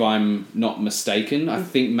 If I'm not mistaken, I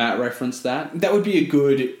think Matt referenced that. That would be a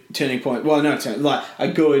good turning point. Well, no, like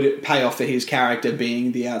a good payoff for his character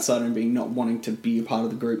being the outsider and being not wanting to be a part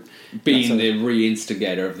of the group, being the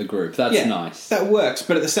re-instigator of the group. That's nice. That works.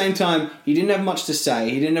 But at the same time, he didn't have much to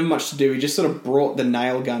say. He didn't have much to do. He just sort of brought the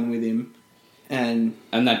nail gun with him. And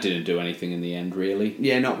that didn't do anything in the end, really.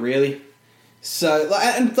 Yeah, not really. So,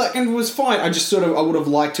 and it was fine. I just sort of, I would have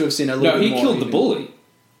liked to have seen a little bit more. No, he killed the bully.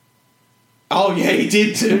 Oh, yeah, he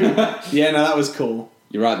did too. Yeah, no, that was cool.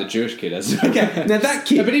 You're right, the Jewish kid has. Okay, now that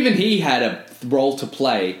kid... No, but even he had a role to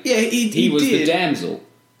play. Yeah, he was did. the damsel.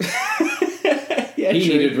 Yeah, he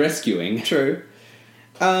true. needed rescuing. True.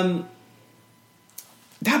 That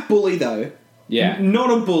bully, though. Yeah. Not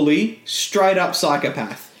a bully, straight up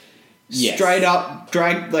psychopath. Yes. Straight up,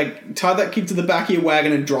 tie that kid to the back of your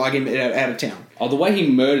wagon and drag him out of town. Oh, the way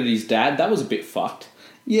he murdered his dad, that was a bit fucked.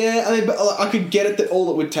 Yeah, I mean, but I could get it that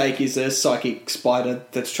all it would take is a psychic spider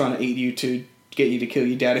that's trying to eat you to get you to kill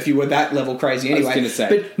your dad if you were that level crazy anyway. I was going to say.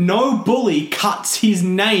 But no bully cuts his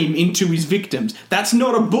name into his victims. That's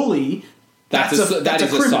not a bully. That is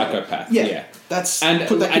a psychopath. Yeah. That's and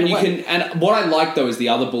put that and kid you away. can and what I like though is the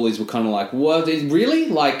other bullies were kind of like, what, really,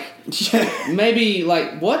 like, maybe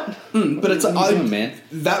like what? But it's what are you doing, man?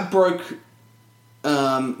 That broke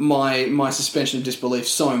my suspension of disbelief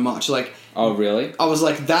so much. Like, oh really? I was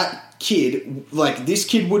like, that kid, like this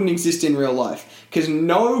kid wouldn't exist in real life because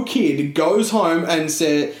no kid goes home and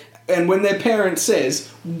when their parent says,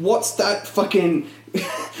 "What's that fucking?"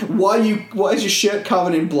 Why is your shirt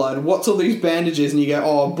covered in blood? What's all these bandages? And you go,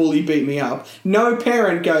 oh, bully beat me up. No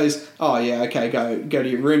parent goes, oh yeah, okay, go to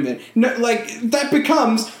your room then. No, like that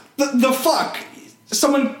becomes the fuck.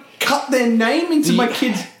 Someone cut their name into my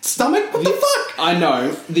kid's stomach. What the fuck? I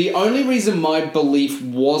know. The only reason my belief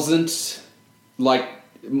wasn't like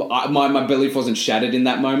my belief wasn't shattered in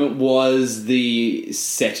that moment was the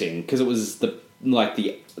setting because it was the late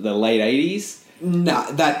 80s.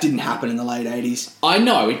 No, that didn't happen in the late 80s. I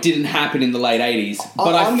know it didn't happen in the late 80s,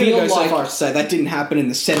 but I'm going to go like so far as to say that didn't happen in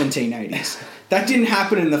the 1780s. That didn't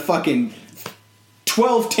happen in the fucking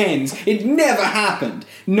 1210s. It never happened.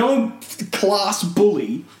 No class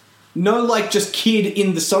bully, no just kid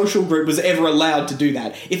in the social group was ever allowed to do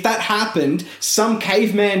that. If that happened, some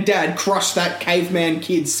caveman dad crushed that caveman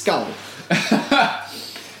kid's skull.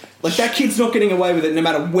 Like, that kid's not getting away with it no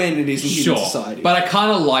matter when it is in human society. But I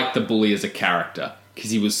kind of like the bully as a character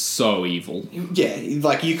because he was so evil. Yeah,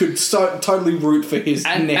 like, you could totally root for his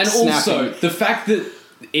neck And snapping. also, the fact that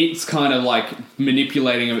it's kind of like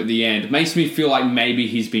manipulating him at the end makes me feel like maybe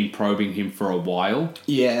he's been probing him for a while.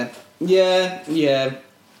 Yeah.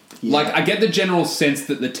 Like, I get the general sense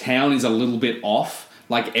that the town is a little bit off.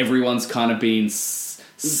 Like, everyone's kind of being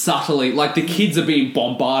subtly... Like, the kids are being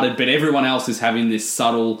bombarded, but everyone else is having this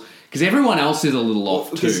subtle... Because everyone else is a little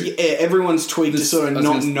off, too. Everyone's tweaked to sort of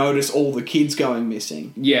not notice all the kids going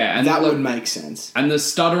missing. Yeah, and that would make sense. And the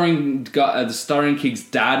stuttering kid's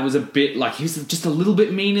dad was a bit... Like, he was just a little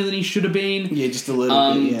bit meaner than he should have been. Yeah, just a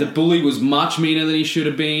little bit, yeah. The bully was much meaner than he should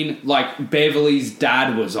have been. Like, Beverly's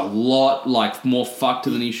dad was a lot, like, more fucked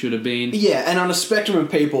than he should have been. Yeah, and on a spectrum of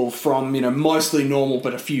people from, mostly normal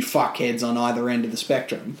but a few fuckheads on either end of the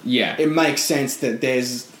spectrum. Yeah. It makes sense that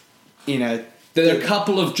there's, There are a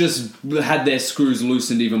couple of just had their screws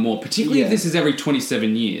loosened even more, particularly if this is every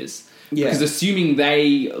 27 years. Yeah. Because assuming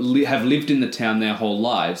they have lived in the town their whole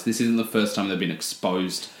lives, this isn't the first time they've been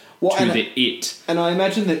exposed to the it. And I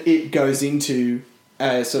imagine that it goes into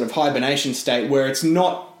a sort of hibernation state where it's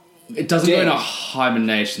not... It doesn't go into a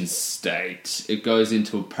hibernation state. It goes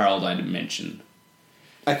into a parallel dimension.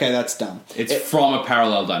 Okay, that's dumb. It's from a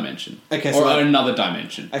parallel dimension. Okay, or another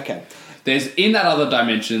dimension. Okay. There's, in that other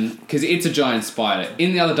dimension, because it's a giant spider,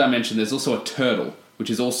 in the other dimension there's also a turtle,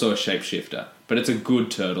 which is also a shapeshifter. But it's a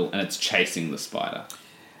good turtle, and it's chasing the spider.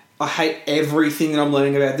 I hate everything that I'm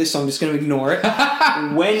learning about this, so I'm just going to ignore it.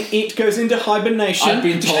 When it goes into hibernation... I've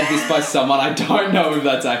been told this by someone, I don't know if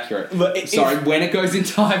that's accurate. But when it goes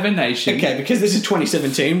into hibernation... Okay, because this is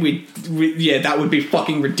 2017, that would be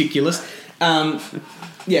fucking ridiculous. I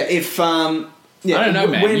don't know,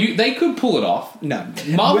 man. They could pull it off. No.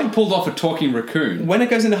 Marvel pulled off a talking raccoon. When it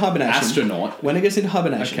goes into hibernation... Astronaut. When it goes into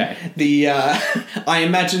hibernation... Okay. I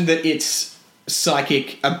imagine that its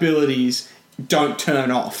psychic abilities don't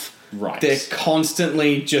turn off. Right. They're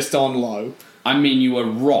constantly just on low. I mean, you were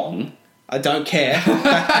wrong. I don't care.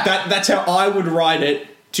 That's how I would write it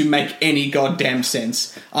to make any goddamn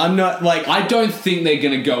sense. I'm not, like... I don't think they're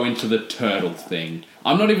going to go into the turtle thing.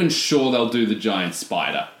 I'm not even sure they'll do the giant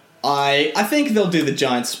spider. I think they'll do the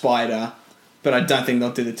giant spider, but I don't think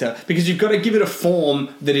they'll do the turtle. Because you've got to give it a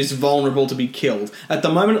form that is vulnerable to be killed. At the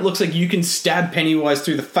moment, it looks like you can stab Pennywise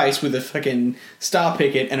through the face with a fucking star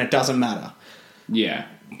picket, and it doesn't matter. Yeah.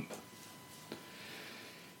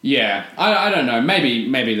 Yeah. I don't know.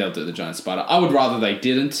 Maybe they'll do the giant spider. I would rather they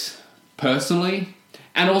didn't, personally.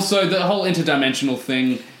 And also, the whole interdimensional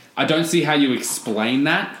thing, I don't see how you explain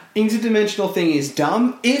that. Interdimensional thing is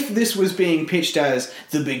dumb. If this was being pitched as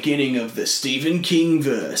the beginning of the Stephen King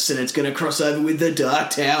verse, and it's going to cross over with the Dark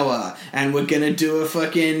Tower, and we're going to do a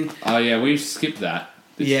fucking... Oh yeah, we skipped that.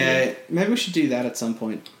 Year. Maybe we should do that at some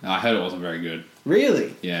point. I heard it wasn't very good.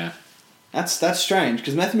 Really? Yeah. That's strange,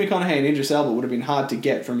 because Matthew McConaughey and Idris Elba would have been hard to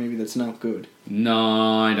get for a movie that's not good.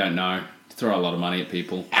 No, I don't know. Throw a lot of money at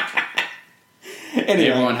people. Anyway,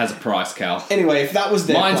 everyone has a price, Cal. Anyway, if that was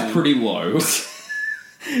their Mine's pretty low.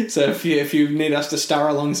 So if you need us to star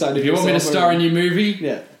alongside... If you want me to star in your movie...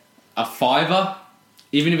 Yeah. A $5,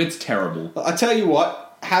 even if it's terrible. I tell you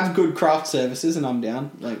what, have good craft services and I'm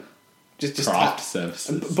down. Like, just craft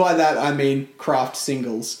services. By that I mean craft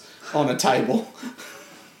singles on a table.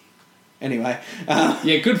 Anyway.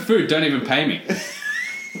 Yeah, good food. Don't even pay me.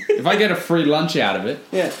 If I get a free lunch out of it,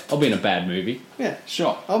 I'll be in a bad movie. Yeah.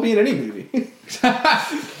 Sure. I'll be in any movie.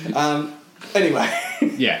 Anyway.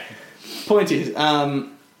 Yeah. Point is,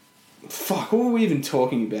 fuck, what were we even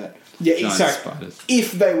talking about? Yeah, Giant spiders.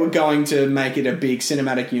 If they were going to make it a big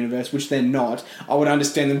cinematic universe, which they're not, I would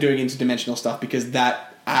understand them doing interdimensional stuff because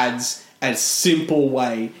that adds a simple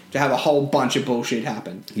way to have a whole bunch of bullshit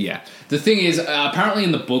happen. Yeah. The thing is, apparently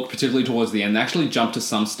in the book, particularly towards the end, they actually jump to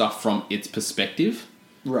some stuff from its perspective.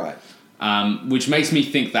 Right. Which makes me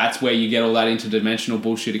think that's where you get all that interdimensional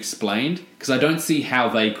bullshit explained, because I don't see how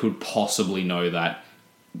they could possibly know that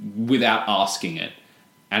without asking it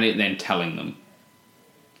and it then telling them.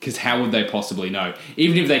 Because how would they possibly know?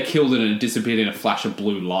 Even if they killed it and it disappeared in a flash of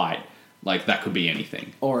blue light, like, that could be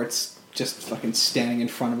anything. Or it's just fucking standing in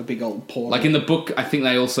front of a big old portal. Like, in the book, I think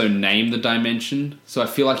they also name the dimension, so I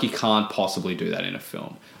feel like you can't possibly do that in a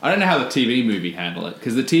film. I don't know how the TV movie handle it,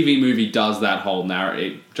 because the TV movie does that whole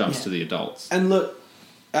narrative, it jumps to the adults. And look,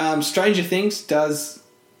 Stranger Things does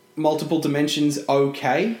multiple dimensions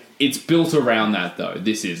okay. It's built around that, though.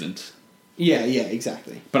 This isn't. Yeah,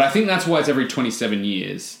 exactly. But I think that's why it's every 27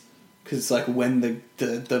 years, because it's like when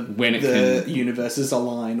When it the can- universes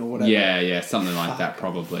align or whatever. Yeah, something like that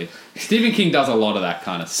probably. Stephen King does a lot of that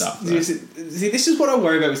kind of stuff. though. See, this is what I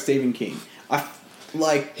worry about with Stephen King.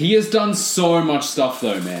 He has done so much stuff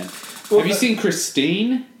though, man. Well, Have you seen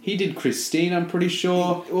Christine? He did Christine, I'm pretty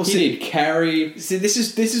sure. Well, he see- did Carrie. See, this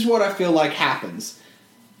is what I feel like happens.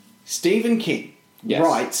 Stephen King Yes.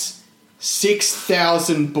 writes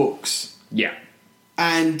 6,000 books, Yeah.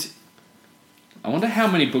 and I wonder how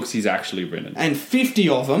many books he's actually written. 50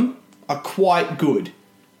 of them are quite good,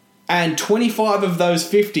 and 25 of those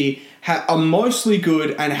 50 are mostly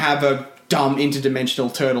good and have a dumb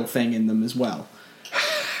interdimensional turtle thing in them as well.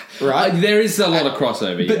 Right? There is a lot of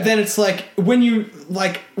crossover, But yeah. then it's like when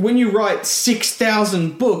you write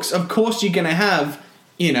 6,000 books, of course you're going to have,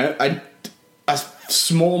 a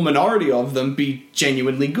small minority of them be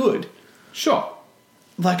genuinely good. Sure.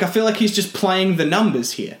 Like, I feel like he's just playing the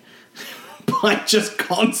numbers here by just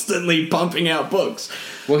constantly pumping out books.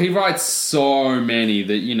 Well, he writes so many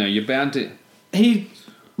that, you're bound to...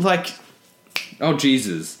 Oh,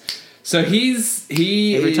 Jesus. So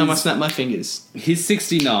Every time I snap my fingers, He's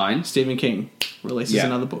 69. Stephen King releases Yeah.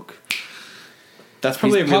 another book. That's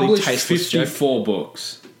probably He's a really published tasteless joke. 54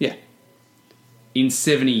 books Yeah. in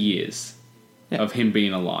 70 years Yeah. of him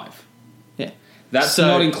being alive. Yeah. That's So-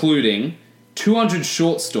 not including 200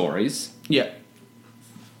 short stories Yeah.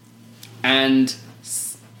 and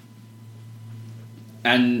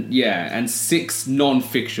 6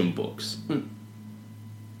 non-fiction books.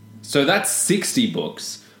 So that's 60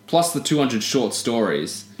 books plus the 200 short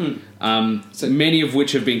stories. So many of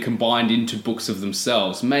which have been combined into books of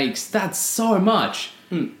themselves. That's so much.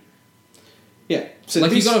 Yeah. So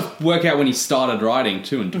Like, you got to work out when he started writing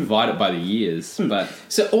too and divide it by the years. But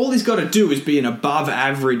So all he's got to do is be an above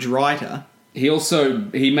average writer.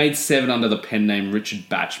 he made 7 under the pen name Richard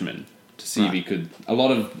Batchman to see if Right. he could. A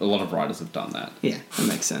lot of writers have done that. Yeah, that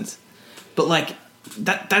makes sense. But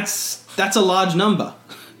that's a large number.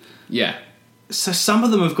 Yeah, So some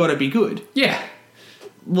of them have got to be good. yeah. I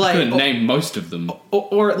Like, couldn't name most of them.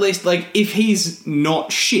 or at least if he's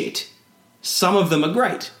not shit, some of them are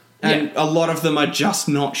great, and Yeah. a lot of them are just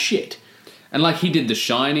not shit. And he did The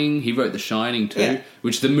Shining. He wrote The Shining too, Yeah.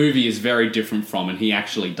 which the movie is very different from, and he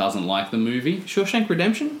actually doesn't like the movie. Shawshank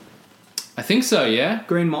Redemption, I think so. Yeah,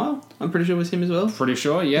 Green Mile, I'm pretty sure was him as well. pretty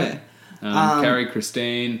sure. Yeah. Carrie,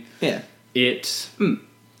 Christine, Yeah, It.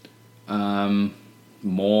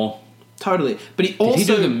 More. totally. But he Did also he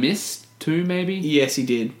do The Mist too? Maybe. yes, he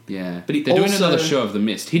did. Yeah, But he they're doing also- another show of The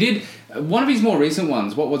Mist. He did one of his more recent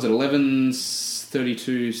ones. What was it?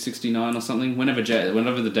 11/32/69 or something. Whenever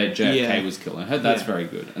the date JFK Yeah. was killed. I heard that's Yeah. very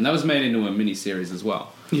good, and that was made into a mini series as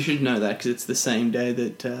well. You should know that because it's the same day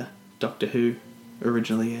that Doctor Who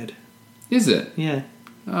originally aired. Is it? Yeah,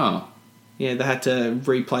 Oh, yeah. They had to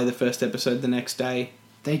replay the first episode the next day.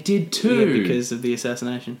 they did Yeah, too. because of the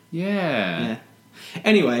assassination. Yeah. Yeah.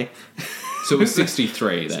 Anyway, So it was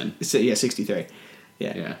 63 then. so, yeah, 63.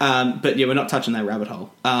 Yeah. Yeah. But yeah, we're not touching that rabbit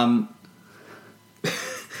hole. The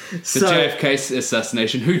JFK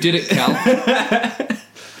assassination. Who did it, Cal?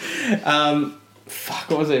 Fuck,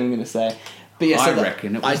 what was I even going to say? But yeah, I so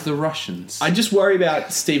reckon it was the Russians. I just worry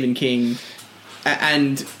about Stephen King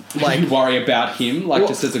and you worry about him, well,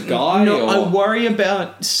 just as a guy? No, or? I worry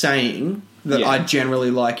about saying that Yeah. I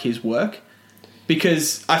generally like his work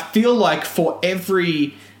because I feel like for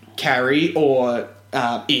every Carrie or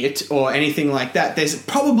It or anything like that, there's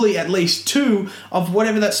probably at least 2 of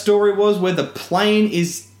whatever that story was where the plane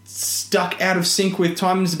is stuck out of sync with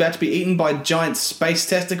time and is about to be eaten by giant space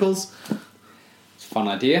testicles. It's a fun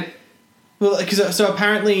idea. Well, so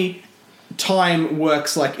apparently time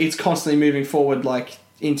works like it's constantly moving forward, like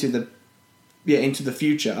into the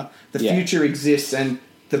future. The Yeah. future exists and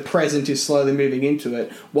the present is slowly moving into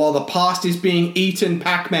it, while the past is being eaten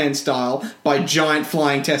Pac-Man style by giant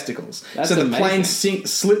flying testicles. That's so the amazing. plane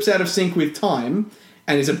slips out of sync with time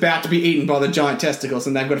and is about to be eaten by the giant testicles,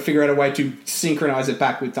 and they've got to figure out a way to synchronize it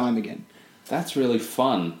back with time again. That's really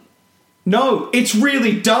fun. No, it's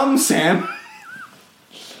really dumb, Sam.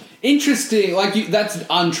 Interesting. That's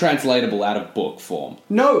untranslatable out of book form.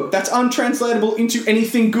 No, that's untranslatable into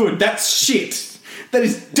anything good. That's shit. That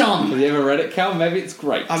is dumb. Have you ever read it, Cal? Maybe it's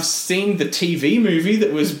great. I've seen the TV movie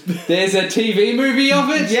that was... There's a TV movie of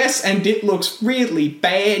it? Yes, and it looks really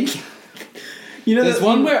bad. There's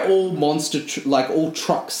one where all all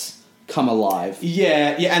trucks come alive.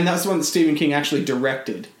 Yeah, and that's the one that Stephen King actually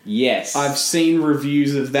directed. Yes. I've seen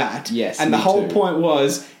reviews of that. Yes, and the me whole too. point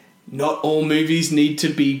was... Not all movies need to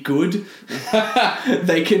be good.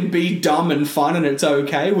 They can be dumb and fun and it's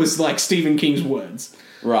okay, was like Stephen King's words.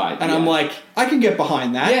 Right. And I'm like, I can get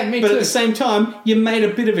behind that. Yeah, me but too. at the same time, you made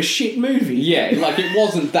a bit of a shit movie. yeah, like it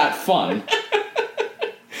wasn't that fun.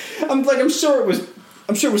 I'm sure it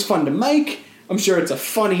was fun to make. I'm sure it's a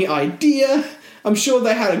funny idea. I'm sure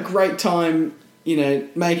they had a great time,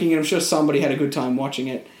 making it. I'm sure somebody had a good time watching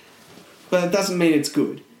it. But it doesn't mean it's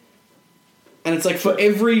good. And it's like for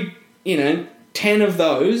every, 10 of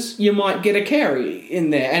those, you might get a Carrie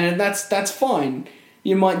in there, and that's fine.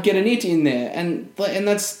 You might get an It in there, and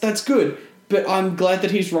that's good. But I'm glad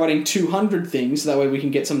that he's writing 200 things, that way we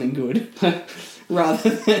can get something good, rather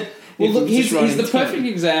than. Well, look, he's the 10. perfect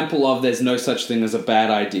example of there's no such thing as a bad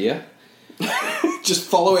idea. Just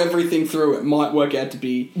follow everything through. It might work out to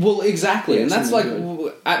be. Well, exactly, Yeah, and that's like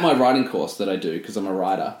something at my writing course that I do because I'm a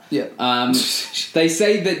writer. Yeah. They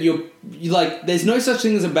say that you like there's no such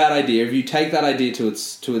thing as a bad idea. If you take that idea to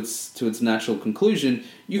its natural conclusion,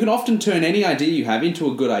 you can often turn any idea you have into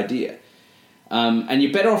a good idea. And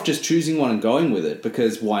you're better off just choosing one and going with it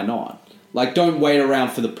because why not? Like, don't wait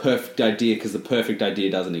around for the perfect idea because the perfect idea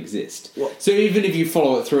doesn't exist. Well, so even if you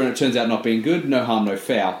follow it through and it turns out not being good, no harm, no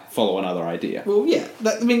foul. Follow another idea. Well, yeah.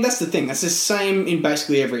 That's the thing. That's the same in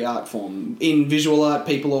basically every art form. In visual art,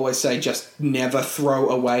 people always say just never throw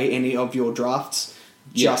away any of your drafts.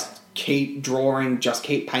 Just keep drawing, just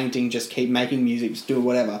keep painting, just keep making music, just do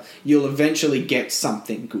whatever. You'll eventually get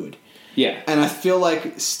something good. Yeah. And I feel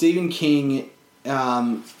like Stephen King,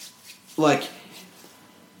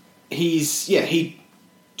 he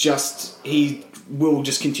will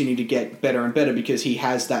just continue to get better and better because he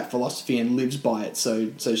has that philosophy and lives by it so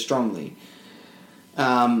strongly.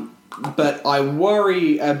 But I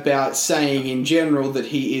worry about saying in general that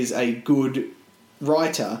he is a good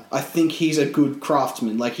writer. I think he's a good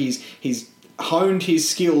craftsman. Like he's honed his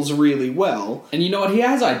skills really well. And you know what? He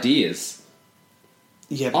has ideas.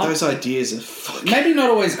 Yeah, but those ideas are fucking... Maybe not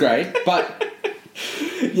always great, but...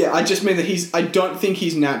 Yeah, I just mean that I don't think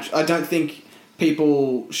he's natural. I don't think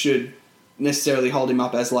people should necessarily hold him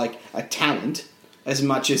up as like a talent as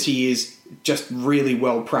much as he is just really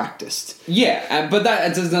well practiced. Yeah, but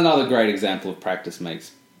that is another great example of practice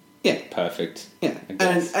makes perfect. Yeah, and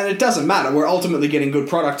it doesn't matter. We're ultimately getting good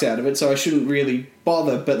product out of it, so I shouldn't really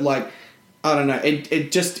bother. But like, I don't know.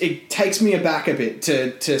 It takes me aback a bit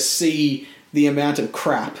to see the amount of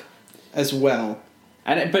crap as well.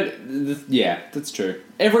 Yeah, that's true.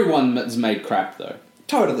 Everyone has made crap though.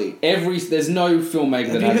 Totally. There's no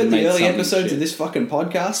filmmaker that hasn't made something. Have you heard the early shit. episodes of this fucking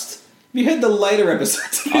podcast? Have you heard the later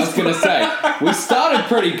episodes? I was going to say we started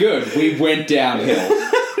pretty good. We went downhill.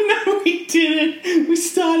 No, we didn't. We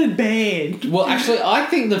started bad. Well, actually, I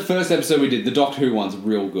think the first episode we did, the Doctor Who one's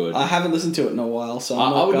real good. I haven't listened to it in a while, so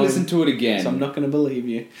I would listen to it again. So I'm not going to believe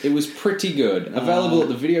you. It was pretty good. Available at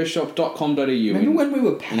thevideoshop.com.au. Remember when we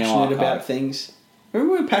were passionate about things?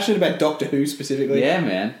 Remember we were passionate about Doctor Who specifically? Yeah,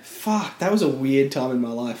 man. Fuck, that was a weird time in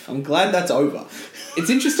my life. I'm glad that's over. It's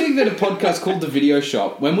interesting that a podcast called The Video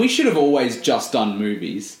Shop, when we should have always just done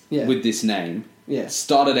movies with this name,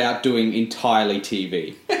 started out doing entirely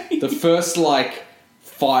TV. The first,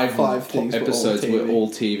 five episodes were all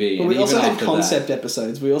TV. But we also had concept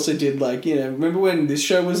episodes. We also did, remember when this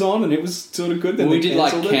show was on and it was sort of good? Then we did,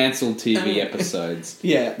 cancelled TV episodes.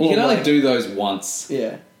 Yeah. You can only do those once.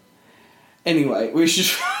 Yeah. Anyway, we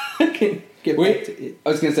should get back to it. I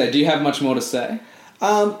was going to say, do you have much more to say?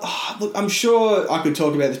 Look, I'm sure I could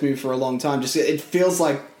talk about this movie for a long time. Just it feels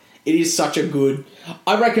like it is such a good...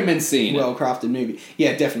 I recommend seeing well-crafted movie.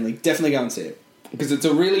 Yeah, definitely. Definitely go and see it. Because it's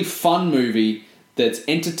a really fun movie that's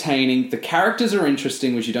entertaining. The characters are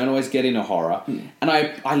interesting, which you don't always get in a horror. And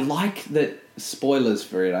I like that... Spoilers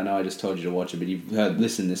for it. I know I just told you to watch it, but you've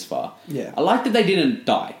listened this far. Yeah. I like that they didn't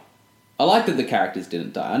die. I like that the characters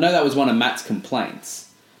didn't die. I know that was one of Matt's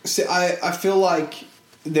complaints. See, I feel like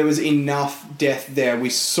there was enough death there.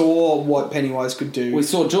 We saw what Pennywise could do. We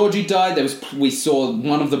saw Georgie die. We saw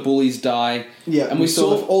one of the bullies die. Yeah, and we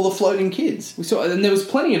saw all the floating kids. And there was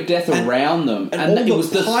plenty of death around them. And all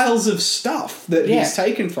the piles of stuff that he's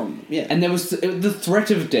taken from them. Yeah. And there was the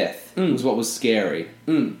threat of death was what was scary.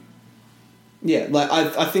 Yeah,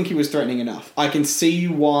 I think he was threatening enough. I can see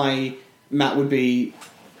why Matt would be...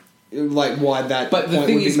 why that. But the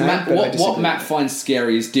thing is, what Matt finds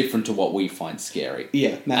scary is different to what we find scary.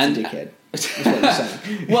 Yeah, Matt's a dickhead. That's what you're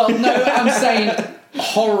saying. Well, no, I'm saying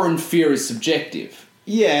horror and fear is subjective.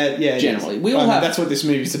 Yeah. Generally, we all have. That's what this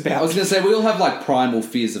movie's about. I was going to say we all have primal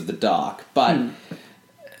fears of the dark, but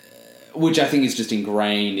which I think is just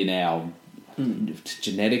ingrained in our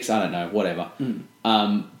genetics. I don't know, whatever.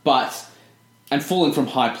 But. And falling from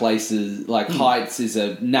high places, heights, is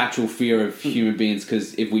a natural fear of human beings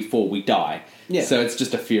because if we fall, we die. Yeah. So it's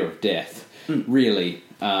just a fear of death, really.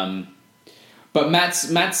 But Matt's,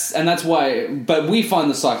 and that's why. But we find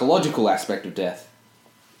the psychological aspect of death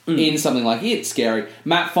in something like It scary.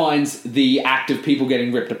 Matt finds the act of people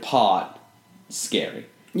getting ripped apart scary.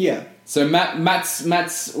 Yeah. So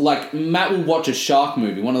Matt's like, Matt will watch a shark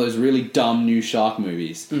movie, one of those really dumb new shark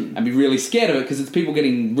movies, and be really scared of it because it's people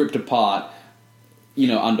getting ripped apart,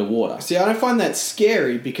 underwater. See, I don't find that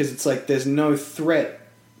scary because it's like there's no threat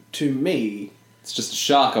to me. It's just a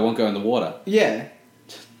shark. I won't go in the water. Yeah.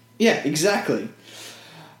 Yeah, exactly.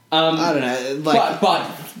 I don't know. Like,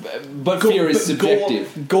 but fear is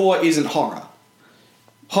subjective. Gore isn't horror.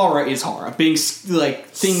 Horror is horror. Being like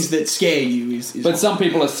things that scare you is But horror. some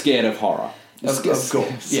people are scared of horror. Of gore.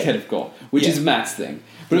 Scared of gore, which is Matt's thing.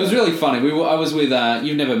 But it was really funny. I was with.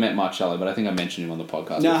 You've never met Marcello, but I think I mentioned him on the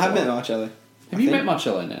podcast. No, I have met Marcello. Have you met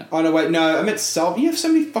Marcello now? Oh no, wait, no, I met Sal. You have so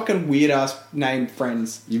many fucking weird ass named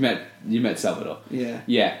friends. You met Salvador. Yeah.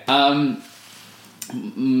 Yeah.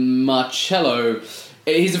 Marcello,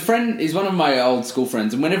 he's a friend. He's one of my old school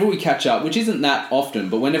friends, and whenever we catch up, which isn't that often,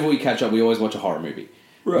 but whenever we catch up, we always watch a horror movie.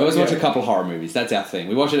 Right, we always watch a couple of horror movies. That's our thing.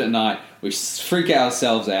 We watch it at night. We freak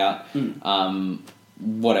ourselves out.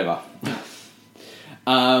 Whatever.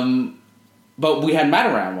 But we had Matt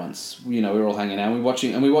around once. We were all hanging out. We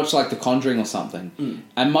watched like The Conjuring or something.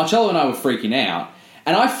 And Marcello and I were freaking out.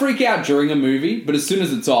 And I freak out during a movie, but as soon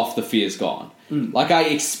as it's off, the fear's gone. Like I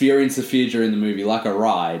experience the fear during the movie, like a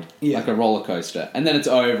ride, like a roller coaster, and then it's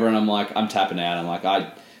over, and I'm like, I'm tapping out. I'm like,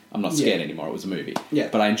 I'm not scared anymore. It was a movie. Yeah.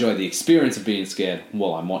 But I enjoy the experience of being scared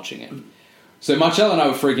while I'm watching it. So Marcello and I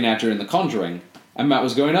were freaking out during The Conjuring, and Matt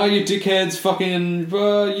was going, "Oh, you dickheads, fucking,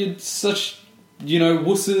 you're such,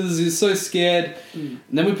 wusses, you're so scared." And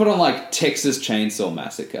then we put on like Texas Chainsaw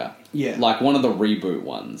Massacre. Yeah. Like one of the reboot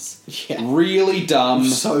ones. Yeah. Really dumb.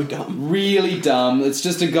 So dumb. Really dumb. It's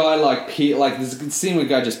just a guy there's a scene where a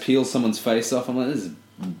guy just peels someone's face off. I'm like, this is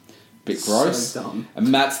a bit gross. So dumb. And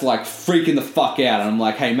Matt's like freaking the fuck out. And I'm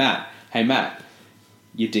like, hey Matt,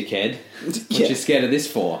 you dickhead. What you scared of this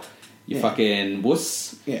for? You fucking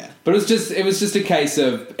wuss. Yeah. But it was just a case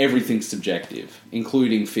of everything's subjective,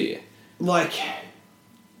 including fear. Like,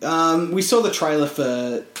 we saw the trailer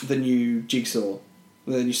for the new Jigsaw,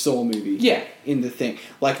 the new Saw movie. Yeah. In the thing.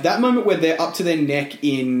 Like, that moment where they're up to their neck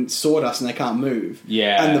in sawdust and they can't move.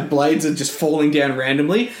 Yeah. And the blades are just falling down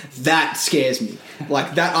randomly. That scares me.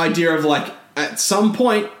 Like, that idea of, like, at some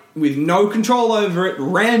point, with no control over it,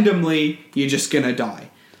 randomly, you're just gonna die.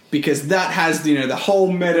 Because that has, the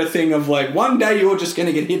whole meta thing of, like, one day you're just going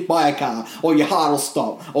to get hit by a car, or your heart will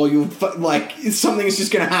stop, or something's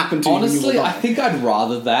just going to happen to you. Honestly, I think I'd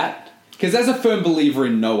rather that. Because as a firm believer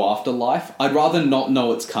in no afterlife, I'd rather not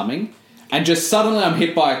know it's coming, and just suddenly I'm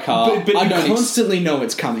hit by a car. But you constantly know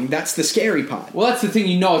it's coming. That's the scary part. Well, that's the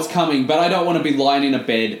thing, it's coming, but I don't want to be lying in a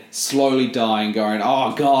bed, slowly dying, going,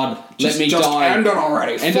 oh God, let me die. End it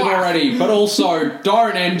already. End it already. But also,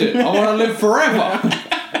 don't end it. I want to live forever.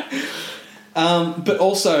 But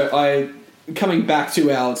also, coming back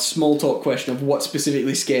to our small talk question of what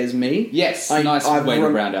specifically scares me. Yes, nice way to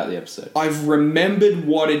round out the episode. I've remembered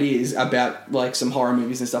what it is about, like, some horror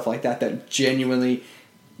movies and stuff like that genuinely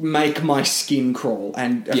make my skin crawl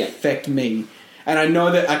and affect me. And I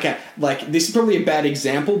know that, okay, like, this is probably a bad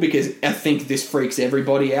example because I think this freaks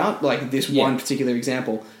everybody out, like, this one particular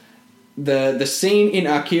example. The scene in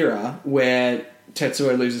Akira where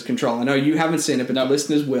Tetsuo loses control. I know you haven't seen it, but the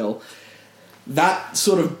listeners will. That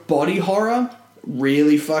sort of body horror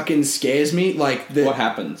really fucking scares me. Like, what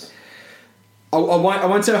happens? I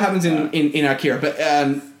won't say what happens in Akira, but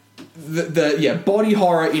the body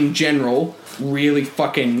horror in general really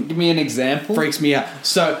fucking give me an example. Freaks me out.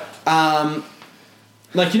 So,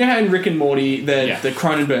 like, how in Rick and Morty the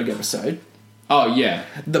Cronenberg episode. Oh yeah,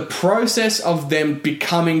 the process of them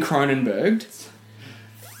becoming Cronenberged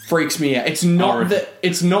freaks me out. It's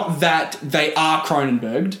not that they are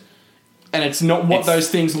Cronenberged. And it's not what those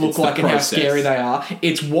things look like and how scary they are.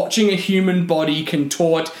 It's watching a human body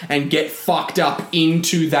contort and get fucked up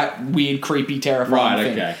into that weird, creepy, terrifying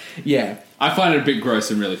thing. Okay. Yeah. I find it a bit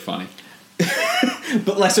gross and really funny.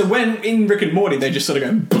 But like, so when in Rick and Morty, they just sort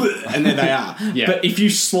of go, bleh, and there they are. Yeah. But if you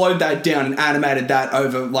slowed that down and animated that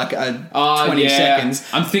over like 20 seconds.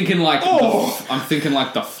 I'm thinking like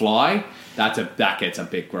The Fly. That gets a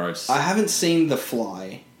bit gross. I haven't seen The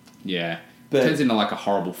Fly. Yeah. But, turns into like a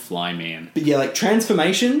horrible fly man. But yeah, like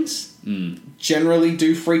transformations generally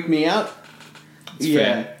do freak me out. It's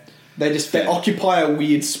fair. They occupy a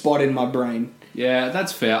weird spot in my brain. Yeah,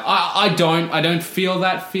 that's fair. I don't feel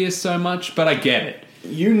that fear so much, but I get it.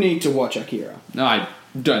 You need to watch Akira. No, I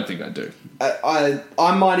don't think I do.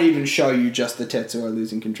 I might even show you just the Tetsuo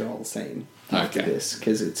losing control scene after this,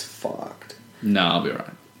 because it's fucked. No, I'll be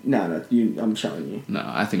alright. No, I'm showing you. No,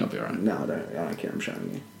 I think I'll be alright. No, I don't care. I'm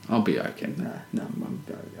showing you. I'll be okay. No, I'm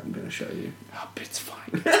going to show you. Oh, it's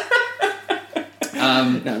fine. No,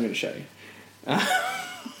 I'm going to show you.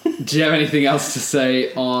 Do you have anything else to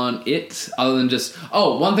say on it other than just...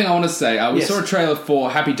 Oh, one thing I want to say. We saw a trailer for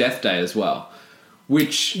Happy Death Day as well.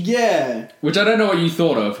 Which I don't know what you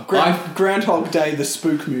thought of. Groundhog Day, the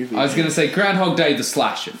spook movie. I was going to say Groundhog Day, the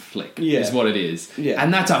slasher flick is what it is. Yeah.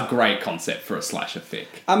 And that's a great concept for a slasher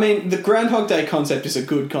flick. I mean, the Groundhog Day concept is a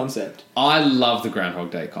good concept. I love the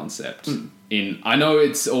Groundhog Day concept. I know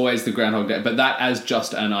it's always the Groundhog Day, but that as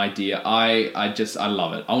just an idea, I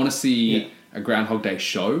love it. I want to see a Groundhog Day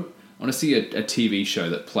show. I want to see a TV show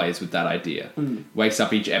that plays with that idea. Wakes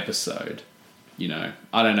up each episode. You know,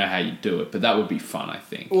 I don't know how you do it, but that would be fun, I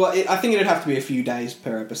think. Well, I think it'd have to be a few days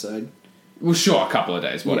per episode. Well, sure, a couple of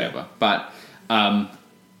days, whatever. Yeah. But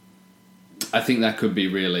I think that could be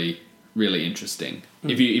really, really interesting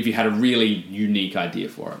if you had a really unique idea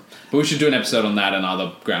for it. But we should do an episode on that and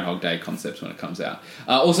other Groundhog Day concepts when it comes out.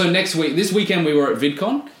 Also, this weekend we were at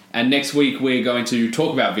VidCon. And next week we're going to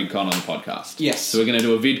talk about VidCon on the podcast. Yes. So we're going to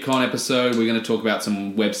do a VidCon episode. We're going to talk about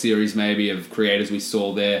some web series maybe of creators we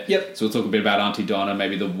saw there. Yep. So we'll talk a bit about Auntie Donna,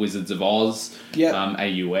 maybe the Wizards of Oz. Yep.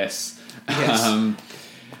 AUS. Yes.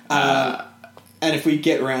 And if we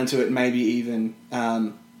get around to it, maybe even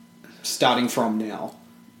starting from now.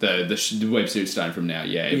 The web series starting from now,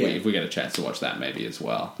 if we get a chance to watch that maybe as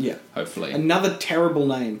well. Yeah. Hopefully. Another terrible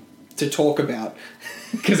name to talk about.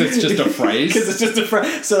 Because it's just a phrase? Because it's just a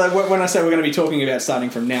phrase. So like, when I say we're going to be talking about starting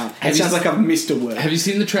from now, it sounds like I've missed a word. Have you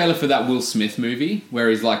seen the trailer for that Will Smith movie where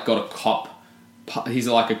he's like got a cop? He's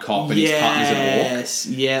like a cop and his partner's an orc. Yes,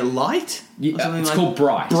 yeah, Light? Yeah, it's called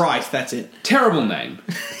Bright. Bright, that's it. Terrible name.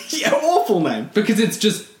 Yeah, awful name. Because it's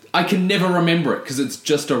just... I can never remember it because it's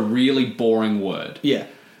just a really boring word. Yeah.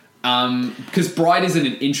 Because bright isn't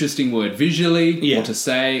an interesting word visually or to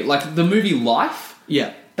say. Like the movie Life.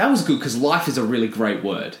 Yeah. That was good because life is a really great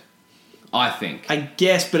word, I think. I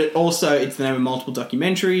guess, but it's the name of multiple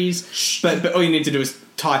documentaries. But all you need to do is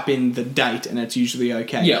type in the date and it's usually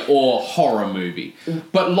okay. Yeah, or horror movie.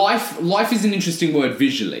 But life is an interesting word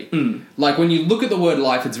visually. Like when you look at the word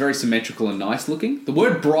life, it's very symmetrical and nice looking. The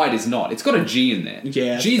word bright is not. It's got a G in there.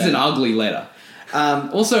 Yeah. G's an ugly letter.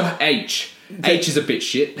 Also H. H is a bit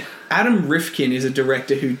shit. Adam Rifkin is a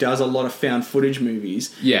director who does a lot of found footage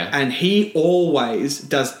movies. Yeah. And he always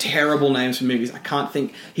does terrible names for movies. I can't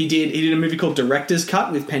think... He did a movie called Director's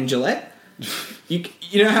Cut with Penn Jillette.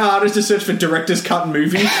 You know how hard it is to search for Director's Cut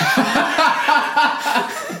movie?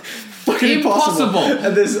 Fucking impossible.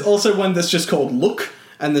 And there's also one that's just called Look.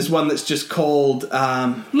 And there's one that's just called...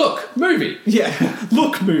 Look, movie. Yeah,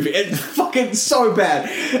 Look, movie. It's fucking so bad.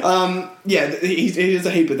 He has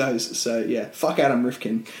a heap of those. So, yeah, fuck Adam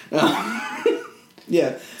Rifkin.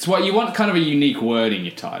 Yeah. It's what you want, kind of a unique word in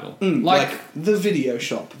your title. Like The Video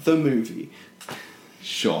Shop, the movie.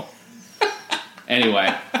 Sure.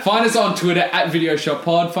 Anyway, find us on Twitter at Video Shop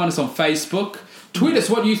Pod. Find us on Facebook. Tweet us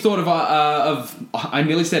what you thought of I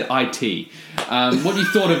nearly said IT. What you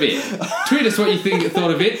thought of it. Tweet us what you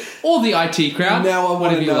thought of it, or the IT crowd. Now I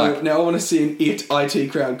want to know. Like. Now I want to see an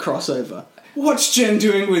IT crowd crossover. What's Jen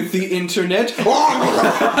doing with the internet?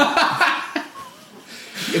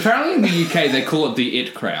 Apparently in the UK they call it the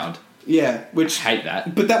IT crowd. Yeah, which I hate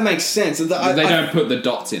that. But that makes sense. They don't put the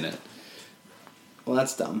dots in it. Well,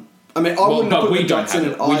 that's dumb. I mean, I wouldn't put the dots in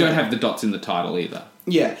it either. We don't have the dots in the title either.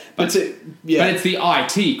 Yeah, but it's the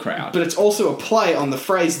IT crowd. But it's also a play on the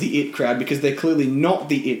phrase "the it crowd" because they're clearly not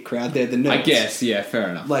the it crowd; they're the nerds. I guess, yeah, fair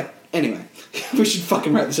enough. Like, anyway, we should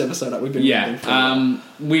fucking wrap this episode up. We've been we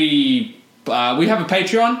have a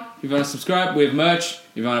Patreon. If you want to subscribe, we have merch.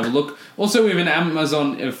 If you want to have a look, also we have an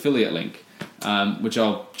Amazon affiliate link, which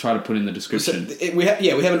I'll try to put in the description. So we have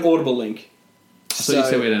an Audible link. So you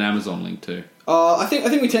said we had an Amazon link too. I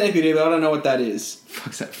think we technically do, but I don't know what that is.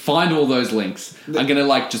 Fuck's that. Find all those links. I'm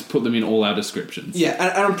gonna just put them in all our descriptions. Yeah,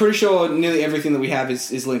 and I'm pretty sure nearly everything that we have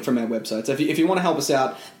is linked from our website. So if you want to help us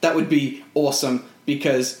out, that would be awesome.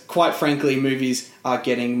 Because quite frankly, movies are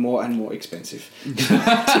getting more and more expensive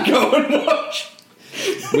to go and watch.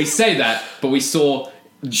 We say that, but we saw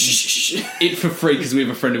it for free because we have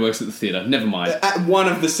a friend who works at the theatre. Never mind. At one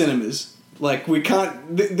of the cinemas. Like, we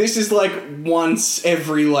can't... this is like once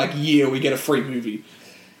every, year we get a free movie.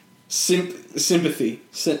 Sympathy.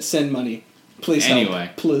 Send money. Please help. Anyway.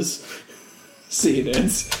 Please. See you,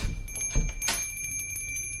 nerds.